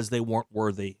because they weren't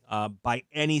worthy by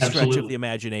any stretch of the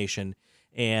imagination.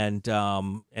 And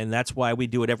that's why we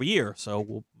do it every year.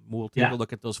 So we'll take a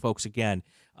look at those folks again.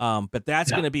 But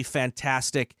that's going to be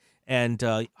fantastic. And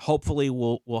hopefully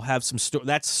we'll have some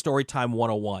that's Storytime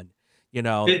 101. You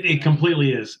know, it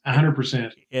completely is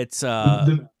 100%. It's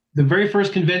the very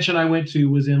first convention I went to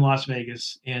was in Las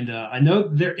Vegas, and I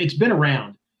know it's been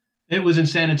around. It was in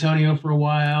San Antonio for a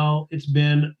while.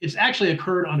 It's actually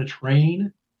occurred on a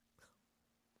train.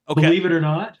 Okay. Believe it or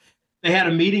not. They had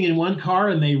a meeting in one car,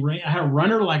 and had a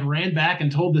runner ran back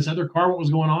and told this other car what was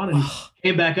going on, and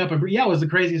came back up. And it was the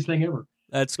craziest thing ever.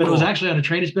 That's but cool. It was actually on a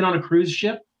train. It's been on a cruise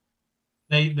ship.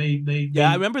 They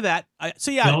I remember that.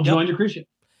 They all joined a cruise ship.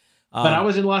 But I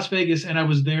was in Las Vegas, and I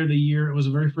was there the year. It was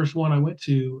the very first one I went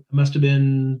to. It must have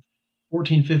been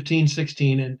 14, 15,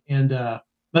 16, and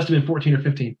must have been 14 or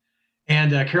 15.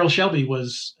 And Carroll Shelby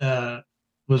was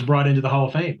brought into the Hall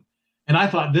of Fame. And I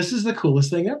thought, this is the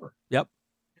coolest thing ever. Yep.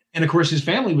 And, of course, his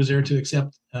family was there to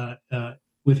accept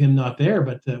with him not there.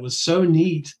 But it was so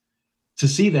neat to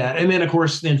see that. And then, of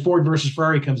course, Ford versus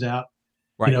Ferrari comes out.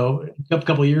 Right. A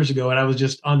couple of years ago, and I was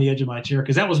just on the edge of my chair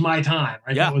because that was my time.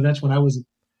 Right. Yeah. That's when I was,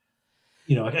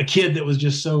 a kid that was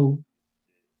just so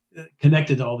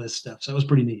connected to all this stuff. So it was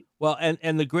pretty neat. Well,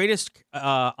 and the greatest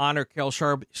honor Carroll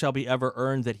Shelby ever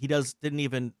earned that he didn't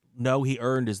even know he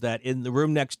earned is that in the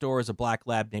room next door is a black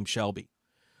lab named Shelby.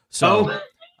 So,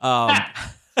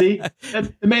 see,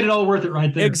 it made it all worth it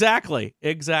right there. Exactly.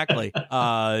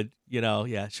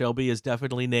 Shelby is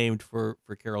definitely named for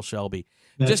Carroll Shelby.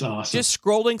 That's awesome. Just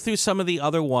scrolling through some of the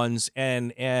other ones,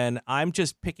 and I'm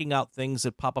just picking out things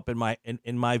that pop up in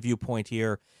my viewpoint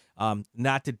here.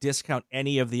 Not to discount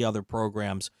any of the other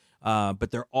programs, but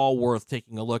they're all worth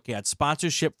taking a look at.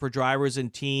 Sponsorship for drivers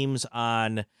and teams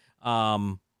on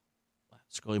scrolling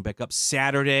back up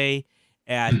Saturday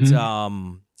at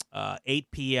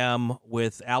 8 p.m.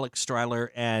 with Alex Stryler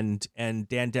and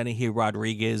Dan Dennehy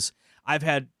Rodriguez. I've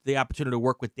had the opportunity to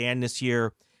work with Dan this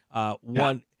year.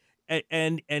 And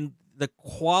the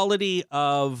quality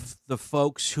of the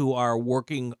folks who are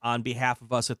working on behalf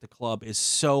of us at the club is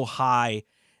so high.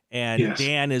 And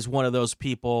Dan is one of those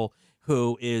people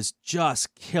who is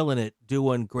just killing it,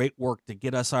 doing great work to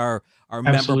get us our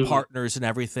member partners and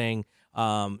everything.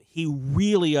 He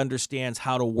really understands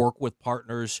how to work with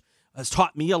partners. Has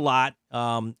taught me a lot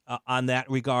on that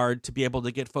regard to be able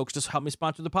to get folks to help me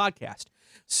sponsor the podcast.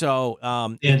 So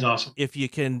Dan's awesome. If you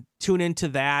can tune into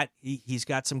that, he's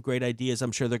got some great ideas.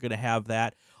 I'm sure they're going to have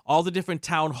that. All the different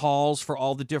town halls for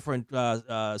all the different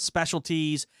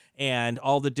specialties and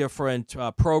all the different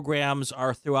programs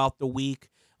are throughout the week.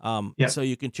 So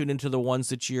you can tune into the ones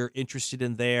that you're interested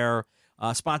in there.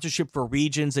 Sponsorship for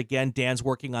regions. Again, Dan's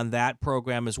working on that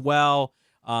program as well.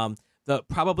 The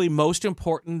probably most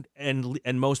important and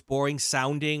most boring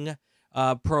sounding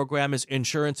program is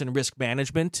insurance and risk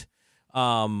management.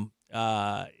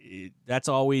 that's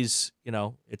always,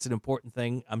 it's an important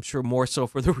thing. I'm sure more so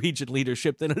for the region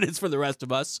leadership than it is for the rest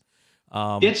of us.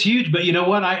 It's huge, but you know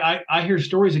what? I hear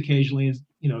stories occasionally.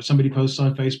 Somebody posts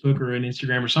on Facebook or on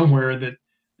Instagram or somewhere that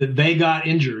they got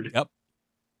injured. Yep.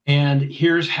 And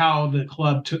here's how the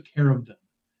club took care of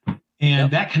them.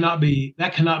 And that cannot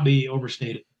be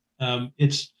overstated.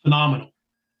 It's phenomenal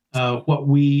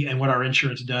what our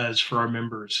insurance does for our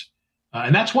members,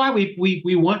 and that's why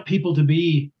we want people to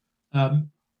be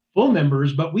full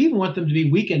members, but we even want them to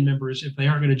be weekend members if they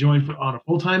aren't going to join on a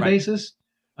full-time basis,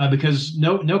 because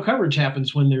no coverage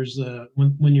happens when there's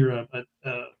when you're a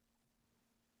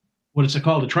what is it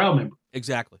called, a trial member.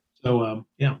 Exactly. So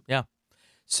yeah.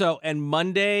 So, and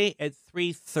Monday at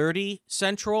 3:30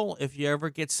 Central, if you ever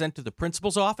get sent to the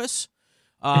principal's office,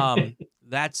 that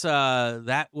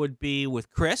would be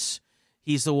with Chris.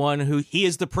 He's the one he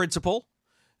is the principal,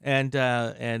 and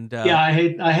I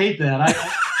hate that.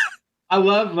 I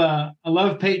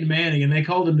love Peyton Manning, and they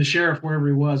called him the sheriff wherever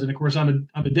he was. And of course, I'm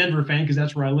a Denver fan because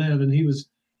that's where I live, and he was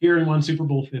here and won Super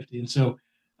Bowl 50, and so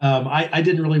I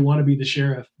didn't really want to be the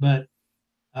sheriff, but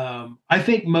I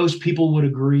think most people would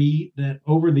agree that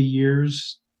over the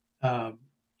years,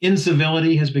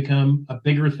 incivility has become a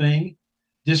bigger thing.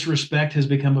 Disrespect has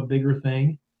become a bigger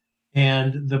thing.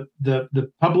 And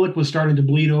the public was starting to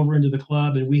bleed over into the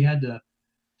club, and we had to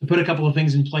put a couple of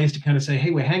things in place to kind of say,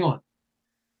 hey, wait, hang on.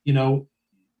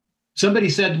 Somebody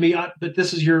said to me, but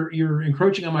this is you're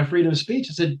encroaching on my freedom of speech.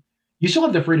 I said, you still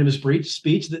have the freedom of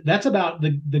speech. That's about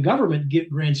the government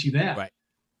grants you that. Right.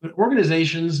 But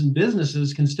organizations and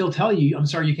businesses can still tell you, I'm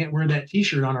sorry, you can't wear that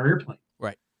T-shirt on our airplane.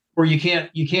 Right. Or you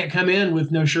can't come in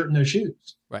with no shirt and no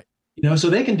shoes. Right.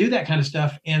 So they can do that kind of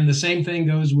stuff. And the same thing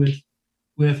goes with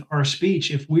our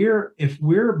speech. If we're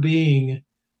being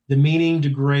demeaning,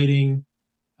 degrading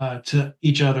to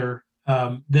each other,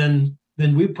 then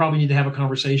we probably need to have a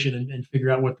conversation and figure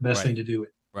out what the best thing to do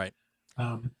is. Right.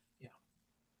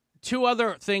 Two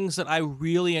other things that I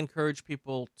really encourage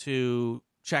people to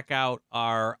check out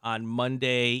are on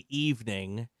Monday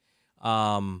evening,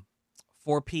 4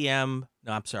 p.m.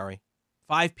 No, I'm sorry,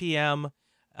 5 p.m.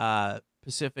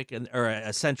 Pacific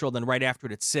or Central. Then right after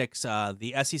it at 6,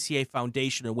 the SCCA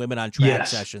Foundation and Women on Track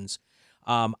sessions.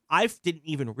 I didn't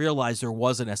even realize there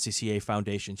was an SCCA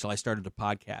Foundation until I started a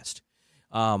podcast,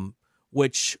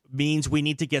 which means we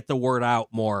need to get the word out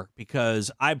more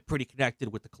because I'm pretty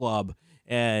connected with the club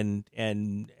and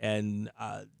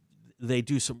they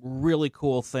do some really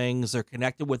cool things. They're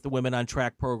connected with the Women on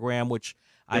Track program, which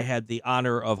I had the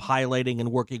honor of highlighting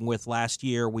and working with last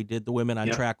year. We did the Women on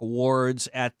Track Awards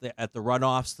at the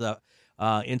runoffs. The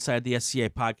inside the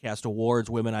SCA Podcast Awards,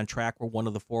 Women on Track were one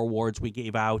of the 4 awards we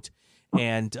gave out,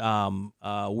 and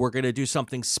we're going to do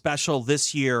something special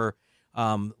this year.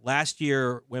 Last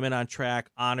year, Women on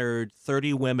Track honored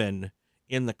 30 women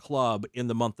in the club in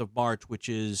the month of March, which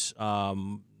is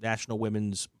National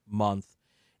Women's Month.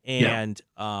 And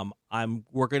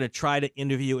we're going to try to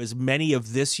interview as many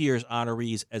of this year's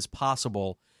honorees as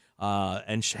possible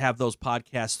and have those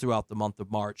podcasts throughout the month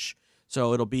of March.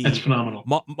 So it'll be... That's phenomenal.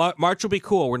 March will be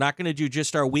cool. We're not going to do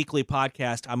just our weekly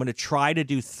podcast. I'm going to try to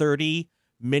do 30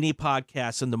 mini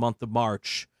podcasts in the month of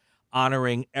March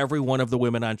honoring every one of the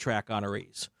Women on Track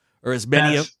honorees, or as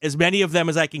many of them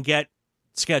as I can get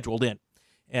scheduled in.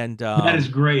 And that is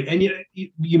great. And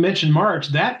you mentioned March.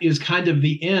 That is kind of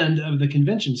the end of the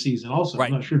convention season also. Right.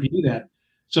 I'm not sure if you knew that.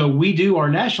 So we do our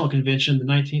national convention the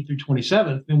 19th through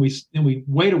 27th. Then we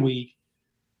wait a week.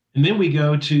 And then we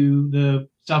go to the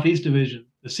Southeast Division,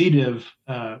 the CDIV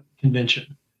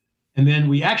convention. And then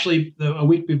we actually, a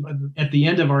week at the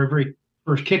end of our very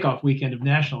first kickoff weekend of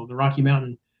national, the Rocky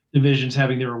Mountain division's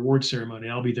having their award ceremony.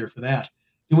 I'll be there for that.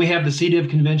 Then we have the CDIV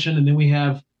convention, and then we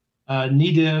have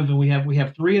NEDIV, and we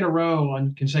have 3 in a row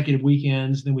on consecutive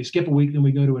weekends. Then we skip a week, then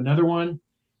we go to another one. And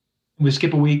we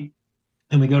skip a week,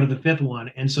 and we go to the 5th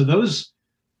one. And so those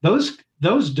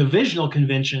divisional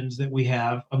conventions that we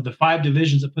have of the 5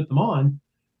 divisions that put them on,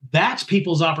 that's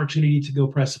people's opportunity to go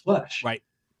press the flesh. Right.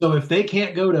 So if they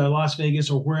can't go to Las Vegas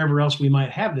or wherever else we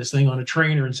might have this thing on a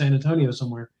train or in San Antonio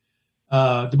somewhere,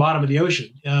 the bottom of the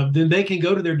ocean, then they can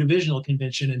go to their divisional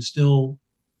convention and still,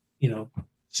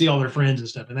 see all their friends and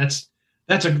stuff. And that's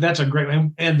a great,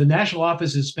 and the national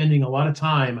office is spending a lot of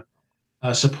time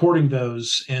supporting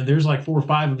those. And there's like 4 or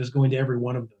 5 of us going to every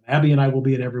one of them. Abby and I will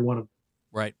be at every one of them.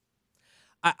 Right.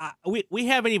 We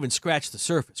haven't even scratched the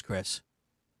surface, Chris.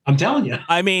 I'm telling you.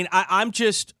 I mean, I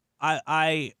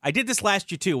did this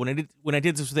last year too. When I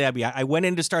did this with Abby, I went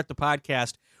in to start the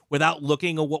podcast without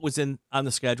looking at what was on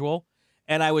the schedule.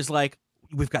 And I was like,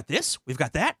 we've got this, we've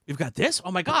got that, we've got this.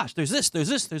 Oh my gosh, there's this.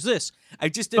 I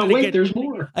just did it wait, again. there's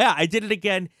more. Yeah, I did it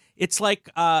again. It's like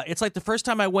the first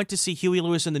time I went to see Huey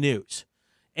Lewis in the News,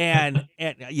 and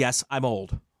yes, I'm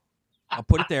old. I'll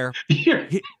put it there.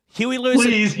 Huey Lewis,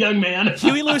 please, young man.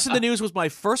 Huey Lewis in the News was my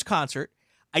first concert.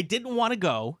 I didn't want to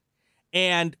go,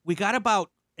 and we got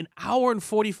about an hour and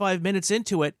 45 minutes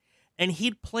into it, and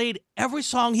he'd played every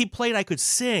song he played I could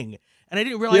sing, and I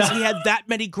didn't realize he had that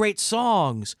many great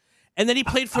songs. And then he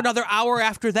played for another hour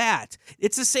after that.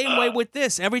 It's the same way with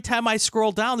this. Every time I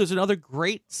scroll down, there's another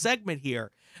great segment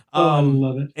here. I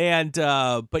love it. And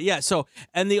but yeah, so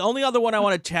and the only other one I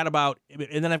want to chat about,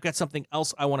 and then I've got something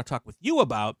else I want to talk with you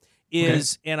about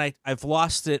is, and I've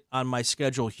lost it on my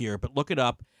schedule here, but look it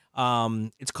up.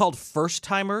 It's called First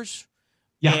Timers,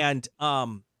 and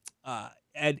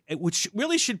which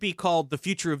really should be called the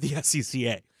future of the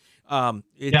SCCA.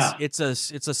 It's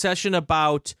a session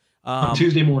about on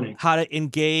Tuesday morning how to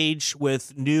engage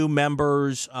with new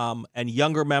members and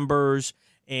younger members,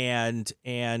 and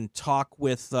talk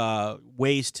with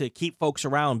ways to keep folks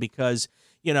around, because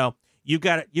you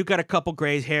got a couple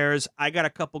gray hairs, I got a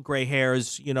couple gray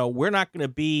hairs. We're not going to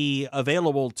be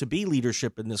available to be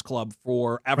leadership in this club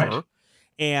forever, right.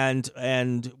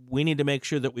 And we need to make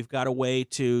sure that we've got a way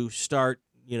to start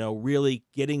really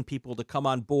getting people to come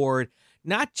on board,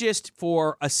 not just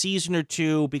for a season or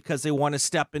two because they want to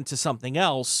step into something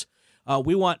else.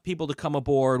 We want people to come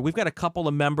aboard. We've got a couple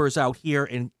of members out here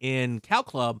in Cal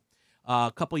Club,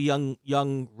 a couple of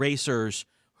young racers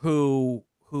who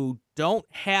don't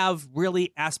have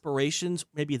really aspirations.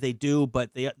 Maybe they do,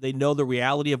 but they know the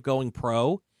reality of going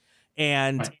pro,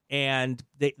 and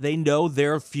they know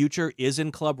their future is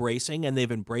in club racing, and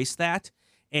they've embraced that.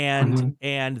 And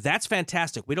that's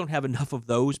fantastic. We don't have enough of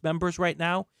those members right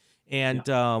now. And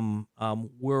that'll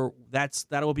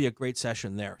be a great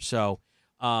session there. So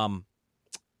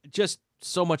just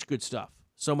so much good stuff.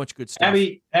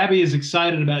 Abby is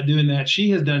excited about doing that.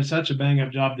 She has done such a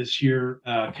bang-up job this year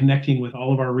connecting with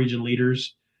all of our region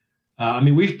leaders.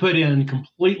 We've put in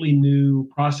completely new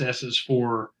processes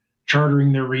for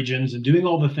chartering their regions and doing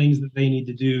all the things that they need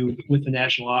to do with the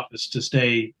national office to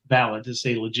stay valid, to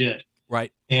stay legit.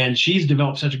 Right. And she's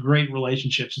developed such great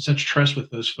relationships and such trust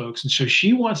with those folks. And so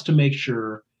she wants to make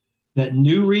sure that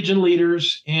new region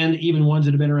leaders and even ones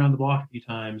that have been around the block a few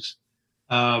times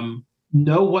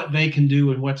know what they can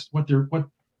do and what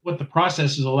the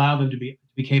processes allow them to be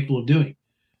capable of doing.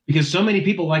 Because so many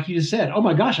people, like you just said, oh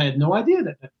my gosh, I had no idea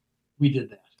that we did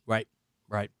that. Right.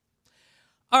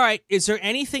 All right. Is there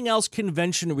anything else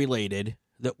convention related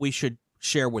that we should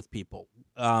share with people?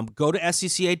 Go to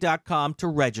scca.com to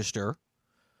register.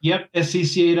 Yep,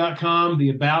 scca.com, the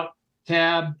About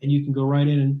tab, and you can go right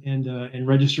in and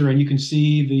register, and you can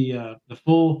see the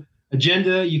full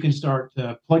agenda. You can start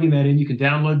plugging that in. You can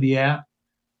download the app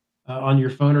on your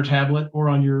phone or tablet or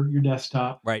on your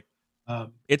desktop. Right.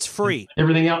 It's free.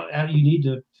 Everything else you need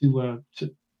to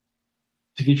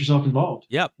get yourself involved.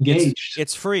 Yep. Engaged.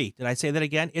 It's free. Did I say that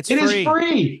again? It is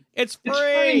free. It's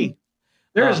free.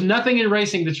 There is nothing in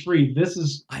racing that's free.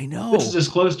 I know. This is as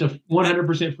close to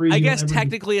 100% free. I guess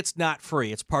technically it's not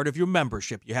free. It's part of your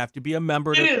membership. You have to be a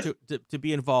member to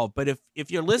be involved. But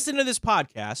if you're listening to this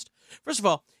podcast, first of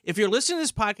all, if you're listening to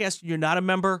this podcast and you're not a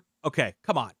member, okay,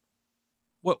 come on.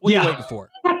 What are you waiting for?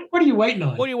 What are you waiting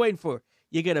on? What are you waiting for?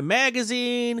 You get a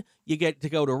magazine. You get to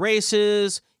go to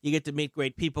races. You get to meet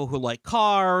great people who like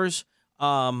cars.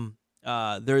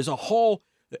 There's a whole...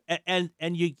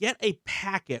 And you get a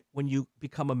packet when you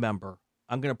become a member.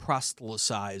 I'm going to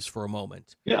proselytize for a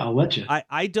moment. Yeah, I'll let you.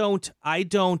 I don't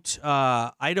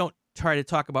try to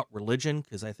talk about religion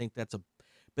because I think that's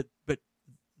but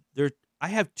I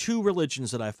have two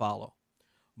religions that I follow: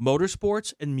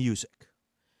 motorsports and music.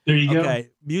 There you go. Okay,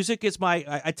 music is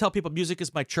I tell people music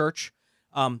is my church.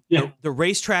 The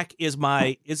racetrack is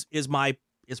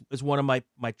one of my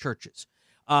churches.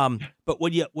 But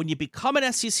when you become an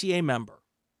SCCA member,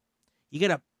 you get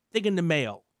a thing in the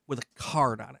mail with a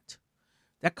card on it.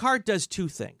 That card does two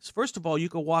things. First of all, you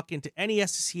can walk into any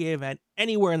SCCA event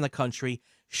anywhere in the country,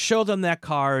 show them that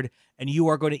card, and you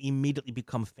are going to immediately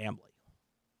become family.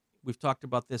 We've talked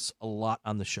about this a lot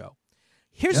on the show.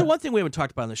 Here's the one thing we haven't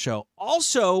talked about on the show.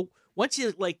 Also, once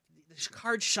you this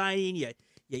card's shining,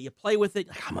 you play with it,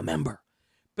 like, I'm a member.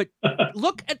 But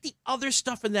look at the other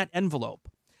stuff in that envelope.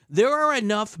 There are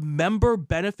enough member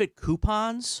benefit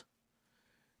coupons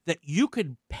that you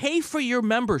could pay for your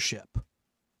membership.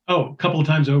 Oh, a couple of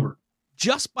times over.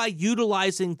 Just by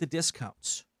utilizing the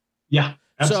discounts. Yeah,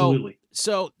 absolutely.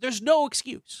 So there's no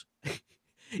excuse.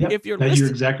 Yep, If you're you're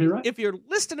exactly right. If you're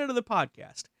listening to the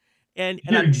podcast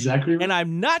You're exactly right. And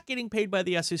I'm not getting paid by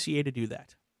the SCCA to do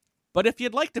that. But if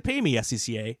you'd like to pay me,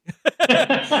 SCCA,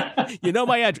 you know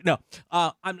my address. No,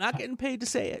 I'm not getting paid to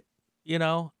say it. You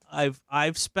know,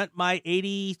 I've spent my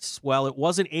 80. Well, it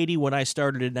wasn't 80 when I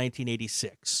started in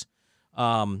 1986,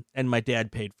 and my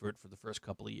dad paid for it for the first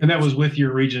couple of years. And that was with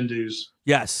your region dues.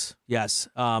 Yes.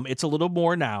 It's a little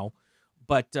more now,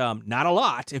 but not a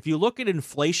lot. If you look at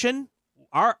inflation,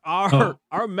 our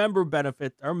member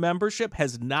benefit, our membership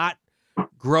has not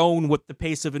grown with the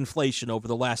pace of inflation over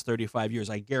the last 35 years.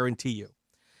 I guarantee you.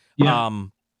 Yeah.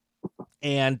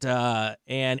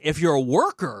 And if you're a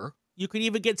worker, you can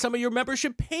even get some of your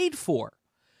membership paid for.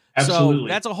 Absolutely. So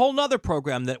that's a whole nother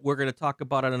program that we're going to talk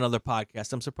about on another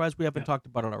podcast. I'm surprised we haven't talked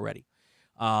about it already.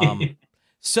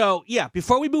 So yeah,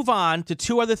 before we move on to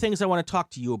two other things I want to talk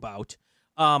to you about,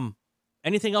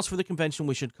 anything else for the convention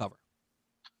we should cover?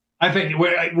 I think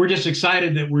we're just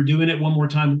excited that we're doing it one more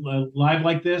time live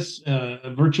like this,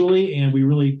 virtually, and we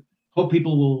really hope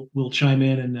people will chime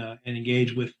in and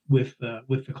engage with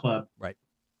the club. Right.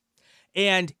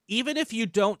 And even if you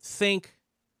don't think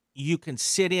you can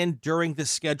sit in during the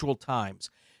scheduled times,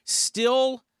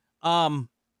 still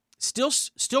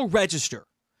register.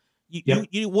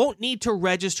 You won't need to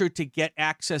register to get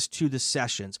access to the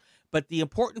sessions. But the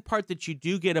important part that you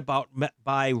do get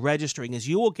by registering is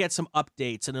you will get some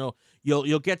updates, and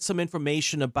you'll get some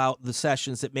information about the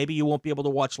sessions that maybe you won't be able to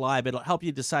watch live. It'll help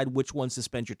you decide which ones to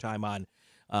spend your time on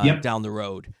down the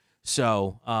road.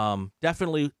 So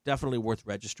definitely worth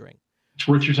registering. It's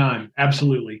worth your time.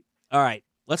 Absolutely. All right,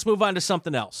 let's move on to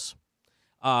something else.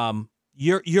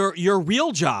 Your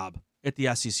real job at the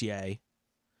SCCA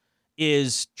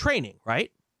is training,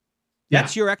 right?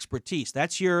 That's your expertise.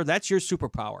 That's your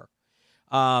superpower.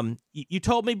 You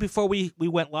told me before we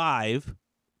went live,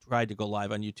 tried to go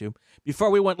live on YouTube, before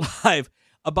we went live,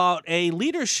 about a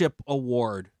leadership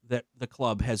award that the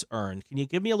club has earned. Can you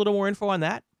give me a little more info on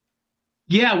that?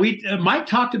 Yeah, Mike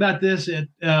talked about this at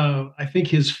I think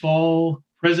his fall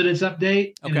president's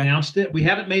update and announced it. We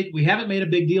haven't made a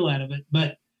big deal out of it,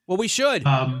 but we should. We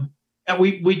are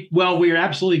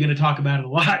absolutely going to talk about it a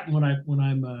lot when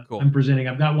I'm presenting.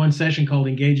 I've got one session called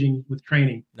Engaging with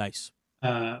Training. Nice.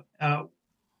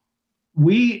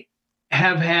 We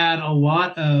have had a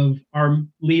lot of our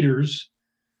leaders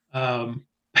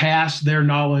pass their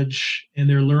knowledge and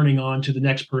their learning on to the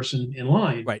next person in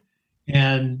line. Right.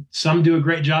 And some do a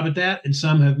great job at that, and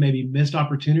some have maybe missed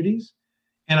opportunities.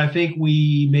 And I think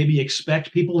we maybe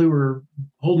expect people who are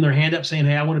holding their hand up saying,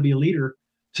 "Hey, I want to be a leader,"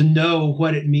 to know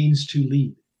what it means to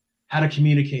lead, how to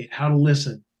communicate, how to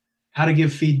listen, how to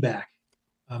give feedback,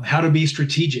 how to be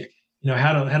strategic,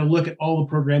 how to look at all the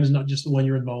programs, not just the one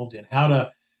you're involved in, how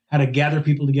to gather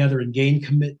people together and gain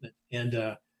commitment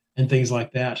and things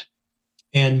like that.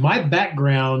 And my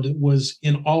background was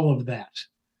in all of that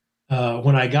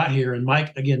when I got here. And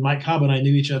Mike Cobb and I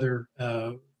knew each other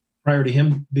prior to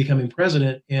him becoming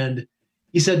president. And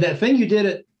he said, "That thing you did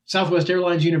at Southwest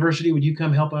Airlines University, would you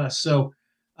come help us?" So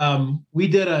we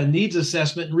did a needs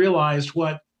assessment and realized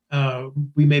what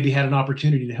we maybe had an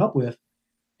opportunity to help with.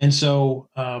 And so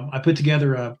I put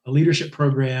together a leadership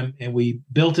program, and we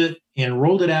built it and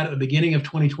rolled it out at the beginning of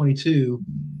 2022.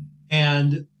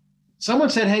 And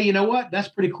someone said, "Hey, you know what? That's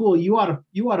pretty cool. You ought to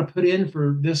put in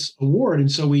for this award."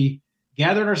 And so we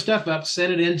gathered our stuff up,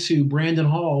 sent it into Brandon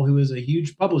Hall, who is a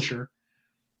huge publisher,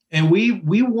 and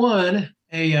we won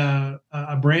a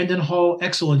Brandon Hall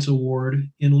Excellence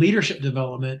Award in Leadership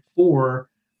Development for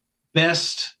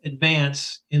Best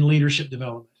Advance in Leadership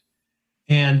Development.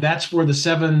 And that's for the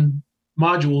 7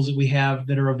 modules that we have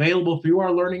that are available through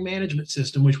our learning management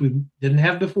system, which we didn't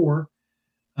have before,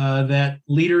 that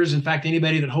leaders, in fact,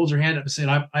 anybody that holds their hand up and said,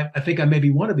 I think I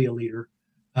maybe want to be a leader,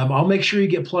 I'll make sure you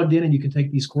get plugged in and you can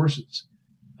take these courses.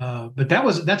 But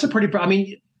that's a pretty,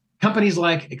 companies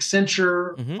like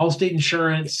Accenture, Allstate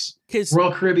Insurance,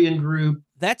 Royal Caribbean Group.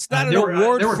 That's not an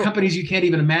award. There were companies you can't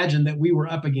even imagine that we were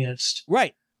up against.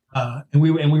 Right. And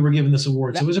we were given this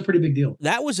award. So it was a pretty big deal.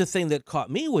 That was the thing that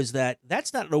caught me, was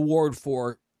that's not an award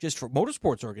just for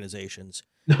motorsports organizations.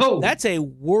 No. That's a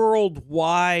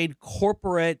worldwide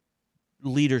corporate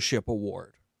leadership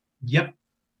award. Yep.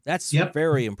 That's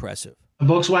very impressive. A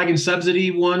Volkswagen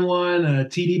Subsidy won one,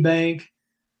 TD Bank,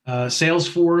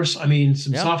 Salesforce.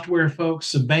 Some software folks,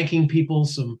 some banking people,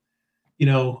 some,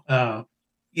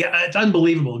 it's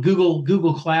unbelievable.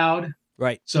 Google Cloud.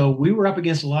 Right. So we were up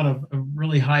against a lot of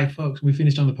really high folks. We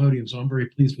finished on the podium, so I'm very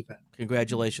pleased with that.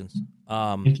 Congratulations.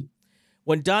 Thank you.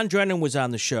 When Don Drennan was on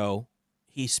the show,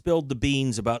 he spilled the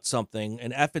beans about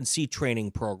an F&C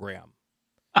training program.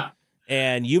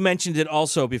 And you mentioned it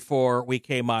also before we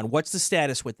came on. What's the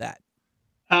status with that?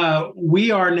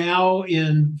 We are now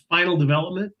in final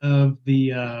development of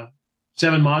the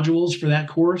 7 modules for that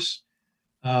course.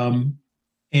 And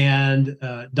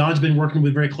Don's been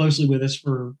working very closely with us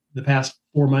for the past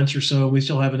 4 months or so. We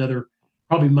still have another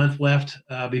probably month left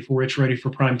before it's ready for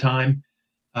prime time.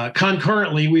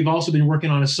 Concurrently, we've also been working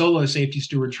on a solo safety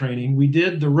steward training. We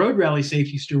did the road rally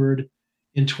safety steward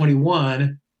in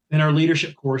 21, then our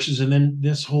leadership courses, and then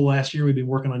this whole last year we've been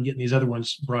working on getting these other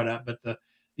ones brought up. But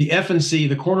the F&C,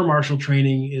 the corner marshal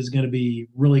training, is going to be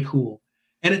really cool.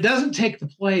 And it doesn't take the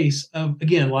place of,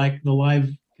 again, like the live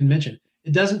convention,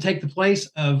 it doesn't take the place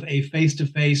of a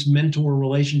face-to-face mentor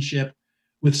relationship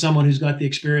with someone who's got the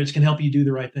experience, can help you do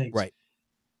the right things. Right.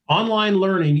 Online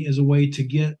learning is a way to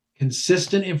get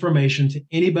consistent information to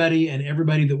anybody and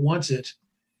everybody that wants it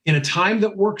in a time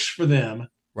that works for them.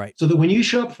 Right. So that when you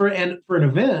show up for an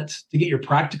event to get your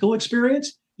practical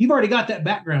experience, you've already got that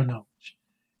background knowledge.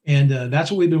 And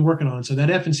that's what we've been working on. So that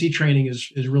F&C training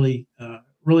is really, I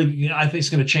think it's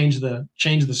going to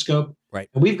change the scope. Right.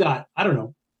 And we've got, I don't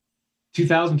know,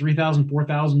 2,000, 3,000,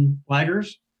 4,000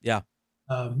 flaggers. Yeah.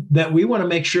 That we want to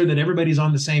make sure that everybody's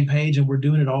on the same page and we're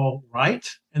doing it all right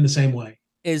in the same way.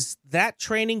 Is that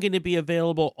training going to be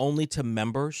available only to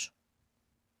members?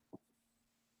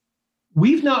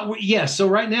 Yes. So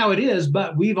right now it is,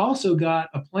 but we've also got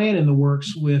a plan in the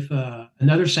works with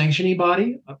another sanctioning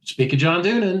body. Speak of John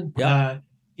Doonan. Yep.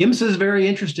 IMSA is very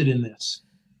interested in this,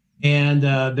 and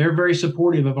they're very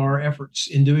supportive of our efforts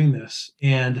in doing this.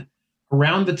 And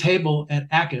around the table at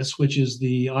ACUS, which is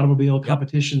the Automobile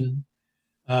Competition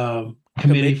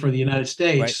Committee for the United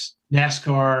States, right.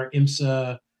 NASCAR,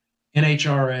 IMSA,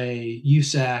 NHRA,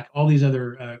 USAC, all these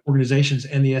other organizations,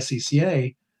 and the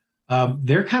SCCA,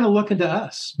 they're kind of looking to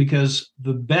us because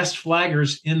the best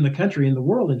flaggers in the country, in the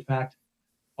world, in fact,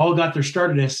 all got their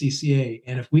start at SCCA.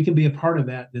 And if we can be a part of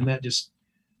that, then that just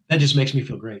makes me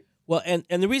feel great. Well, and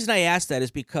the reason I asked that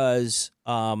is because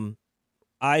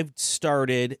I've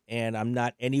started, and I'm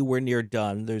not anywhere near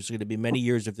done. There's going to be many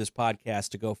years of this podcast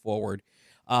to go forward.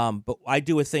 But I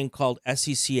do a thing called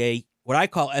SCCA, what I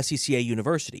call SCCA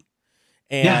University.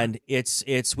 And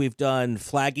it's we've done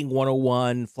flagging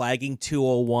 101, flagging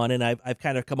 201, and I've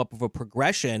kind of come up with a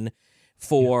progression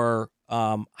for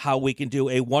how we can do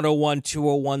a 101,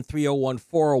 201, 301,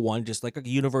 401, just like a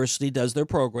university does their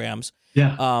programs,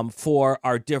 for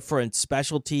our different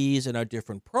specialties and our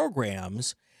different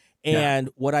programs. And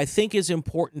what I think is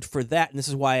important for that, and this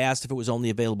is why I asked if it was only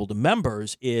available to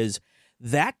members, is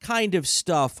that kind of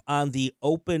stuff on the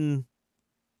open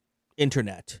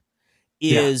internet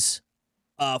is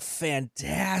a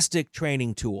fantastic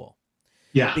training tool.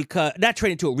 Because not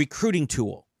training tool, recruiting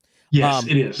tool. Yes,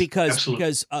 it is.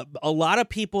 Because a lot of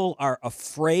people are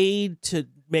afraid to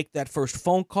make that first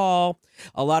phone call.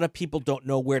 A lot of people don't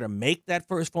know where to make that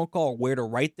first phone call or where to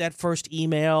write that first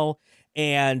email.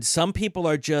 And some people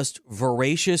are just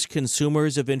voracious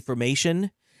consumers of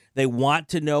information. They want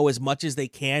to know as much as they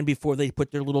can before they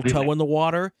put their little toe in the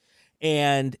water.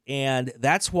 And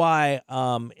that's why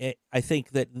I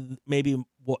think that maybe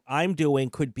what I'm doing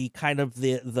could be kind of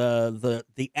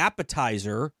the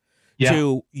appetizer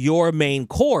to your main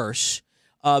course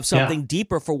of something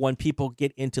deeper for when people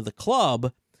get into the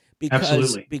club.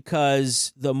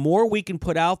 Because the more we can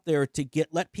put out there to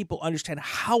let people understand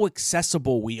how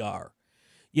accessible we are.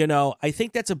 You know, I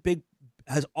think that's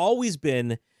has always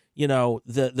been, you know,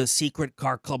 the secret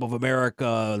car club of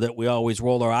America that we always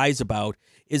roll our eyes about,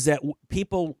 is that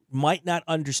people might not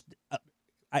understand.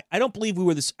 I don't believe we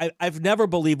were this. I've never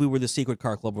believed we were the secret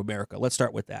car club of America. Let's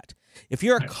start with that. If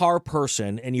you're a car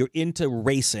person and you're into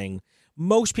racing,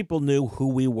 most people knew who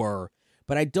we were.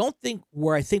 But I don't think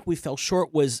where I think we fell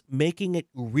short was making it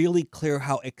really clear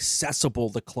how accessible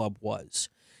the club was.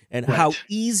 And how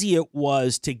easy it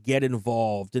was to get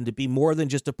involved and to be more than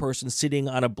just a person sitting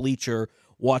on a bleacher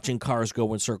watching cars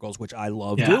go in circles, which I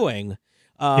love doing.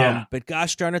 But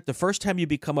gosh darn it, the first time you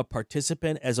become a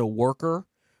participant as a worker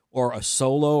or a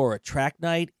solo or a track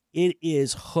night, it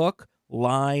is hook,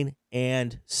 line,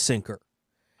 and sinker.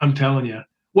 I'm telling you.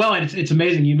 Well, and it's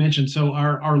amazing you mentioned. So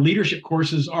our leadership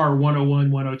courses are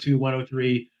 101, 102,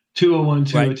 103, 201,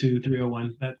 202,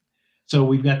 301. So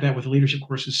we've got that with the leadership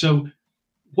courses. So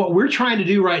what we're trying to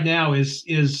do right now is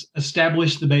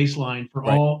establish the baseline for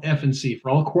all F&C, for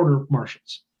all quarter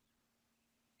marshals.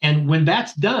 And when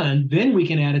that's done, then we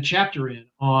can add a chapter in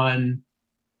on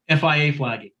FIA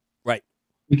flagging. Right.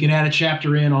 We can add a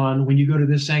chapter in on when you go to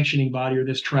this sanctioning body or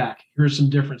this track, here's some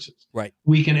differences. Right.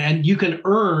 And you can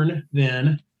earn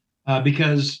then,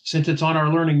 because since it's on our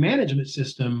learning management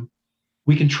system,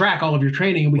 we can track all of your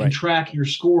training and we can track your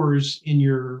scores in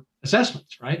your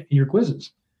assessments, right? In your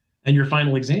quizzes and your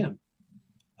final exam.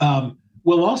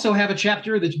 We'll also have a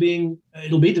chapter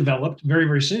it'll be developed very,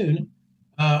 very soon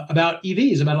about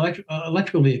EVs, about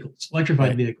electrical vehicles,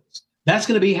 electrified vehicles. That's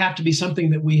going to have to be something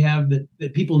that we have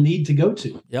that people need to go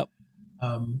to. Yep.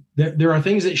 There are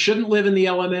things that shouldn't live in the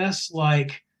LMS,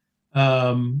 like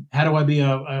how do I be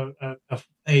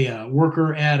a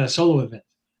worker at a solo event?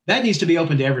 That needs to be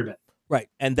open to everybody. Right,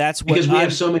 and that's because we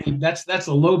have so many. That's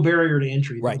a low barrier to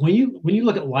entry. Right. When you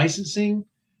look at licensing,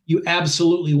 you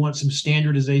absolutely want some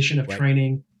standardization of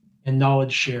training and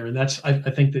knowledge share, and that's I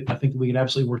think that we can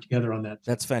absolutely work together on that.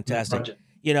 That's fantastic. That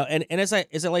and as I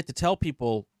like to tell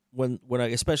people when I,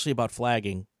 especially about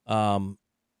flagging,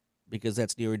 because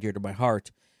that's near and dear to my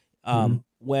heart.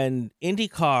 When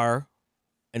IndyCar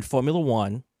and Formula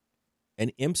One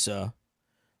and IMSA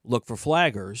look for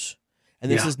flaggers.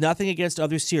 And this is nothing against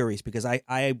other series, because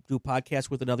I do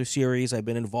podcasts with another series. I've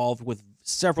been involved with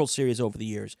several series over the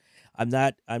years. I'm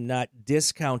not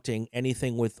discounting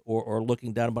anything with or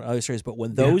looking down about other series, but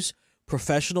when those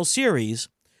professional series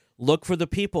look for the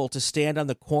people to stand on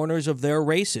the corners of their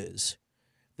races,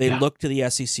 they look to the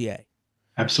SCCA.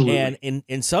 Absolutely. And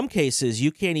in some cases,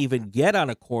 you can't even get on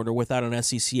a corner without an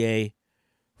SCCA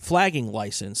flagging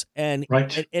license. And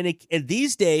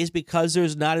these days, because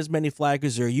there's not as many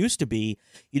flaggers there used to be,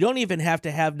 you don't even have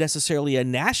to have necessarily a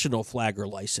national flagger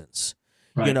license.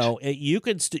 Right. You know, you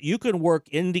can work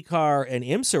IndyCar and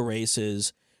IMSA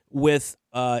races with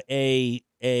a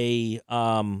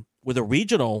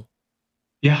regional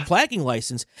flagging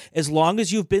license, as long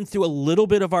as you've been through a little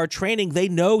bit of our training. They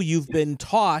know you've been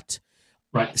taught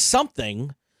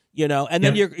something, you know, and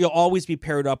then you'll always be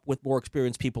paired up with more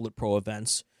experienced people at pro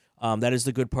events. That is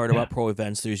the good part about pro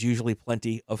events. There's usually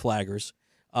plenty of flaggers.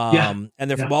 And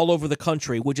they're from all over the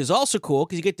country, which is also cool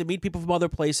because you get to meet people from other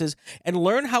places and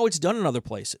learn how it's done in other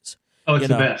places. Oh, it's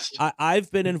the best.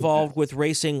 I've been involved with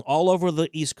racing all over the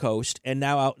East Coast and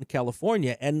now out in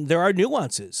California, and there are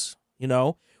nuances. You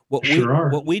know, what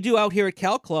we do out here at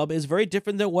Cal Club is very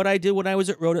different than what I did when I was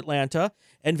at Road Atlanta,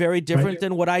 and very different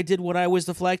than what I did when I was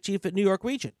the flag chief at New York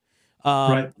Region.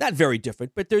 Not very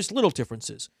different, but there's little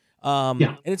differences.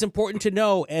 And it's important to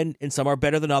know, and some are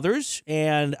better than others.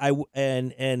 And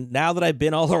now that I've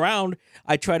been all around,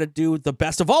 I try to do the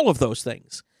best of all of those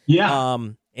things.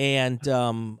 That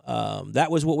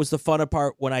was what was the fun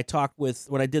part when I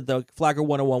did the Flagger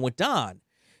 101 with Don,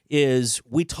 is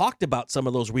we talked about some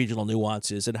of those regional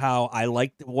nuances and how I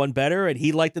liked one better and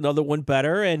he liked another one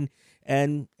better, and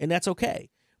that's okay.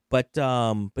 But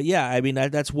yeah, I mean,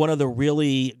 that's one of the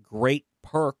really great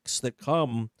perks that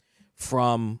come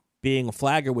from being a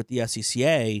flagger with the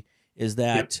SCCA, is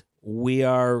that we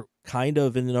are kind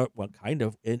of in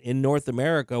North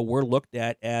America, we're looked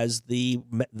at as the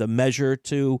measure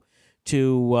to how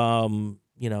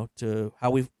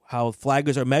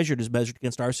flaggers are measured, is measured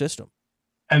against our system.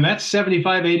 And that's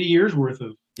 75, 80 years worth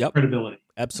of credibility.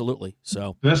 Absolutely.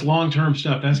 So that's long-term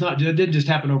stuff. That didn't just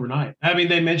happen overnight. I mean,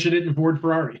 they mentioned it in Ford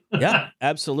Ferrari. Yeah,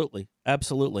 absolutely.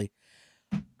 Absolutely.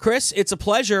 Chris, it's a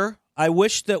pleasure. I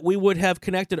wish that we would have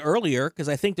connected earlier, because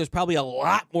I think there's probably a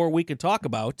lot more we could talk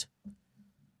about.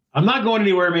 I'm not going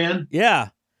anywhere, man. Yeah.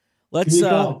 Let's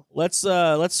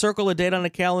circle a date on the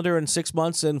calendar in 6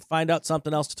 months and find out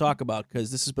something else to talk about,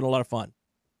 because this has been a lot of fun.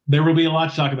 There will be a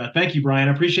lot to talk about. Thank you, Brian.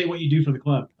 I appreciate what you do for the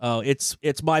club. Oh, it's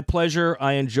my pleasure.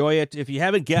 I enjoy it. If you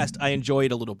haven't guessed, I enjoy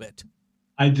it a little bit.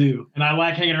 I do. And I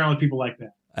like hanging around with people like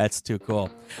that. That's too cool.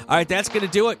 All right, that's going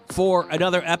to do it for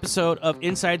another episode of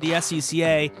Inside the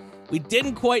SCCA. We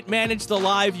didn't quite manage the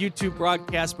live YouTube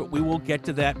broadcast, but we will get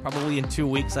to that probably in 2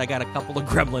 weeks. I got a couple of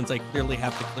gremlins I clearly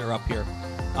have to clear up here.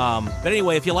 But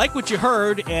anyway, if you like what you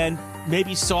heard and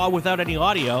maybe saw without any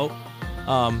audio,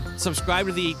 subscribe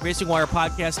to the Racing Wire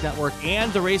Podcast Network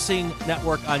and the Racing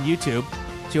Network on YouTube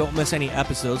so you won't miss any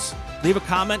episodes. Leave a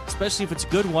comment, especially if it's a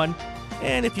good one.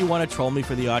 And if you want to troll me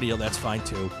for the audio, that's fine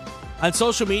too. On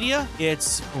social media,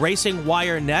 it's Racing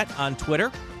Wire Net on Twitter.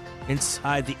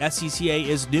 Inside the SCCA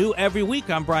is new every week.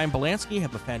 I'm Brian Belansky.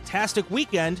 Have a fantastic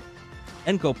weekend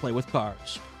and go play with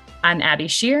cars. I'm Abby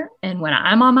Shear, and when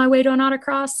I'm on my way to an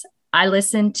autocross, I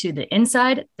listen to the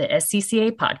Inside the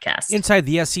SCCA podcast. Inside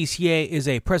the SCCA is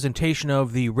a presentation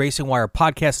of the Racing Wire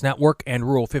Podcast Network and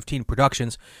Rural 15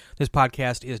 Productions. This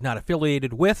podcast is not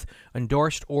affiliated with,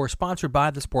 endorsed, or sponsored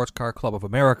by the Sports Car Club of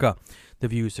America. The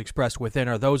views expressed within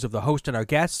are those of the host and our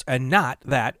guests, and not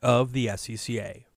that of the SCCA.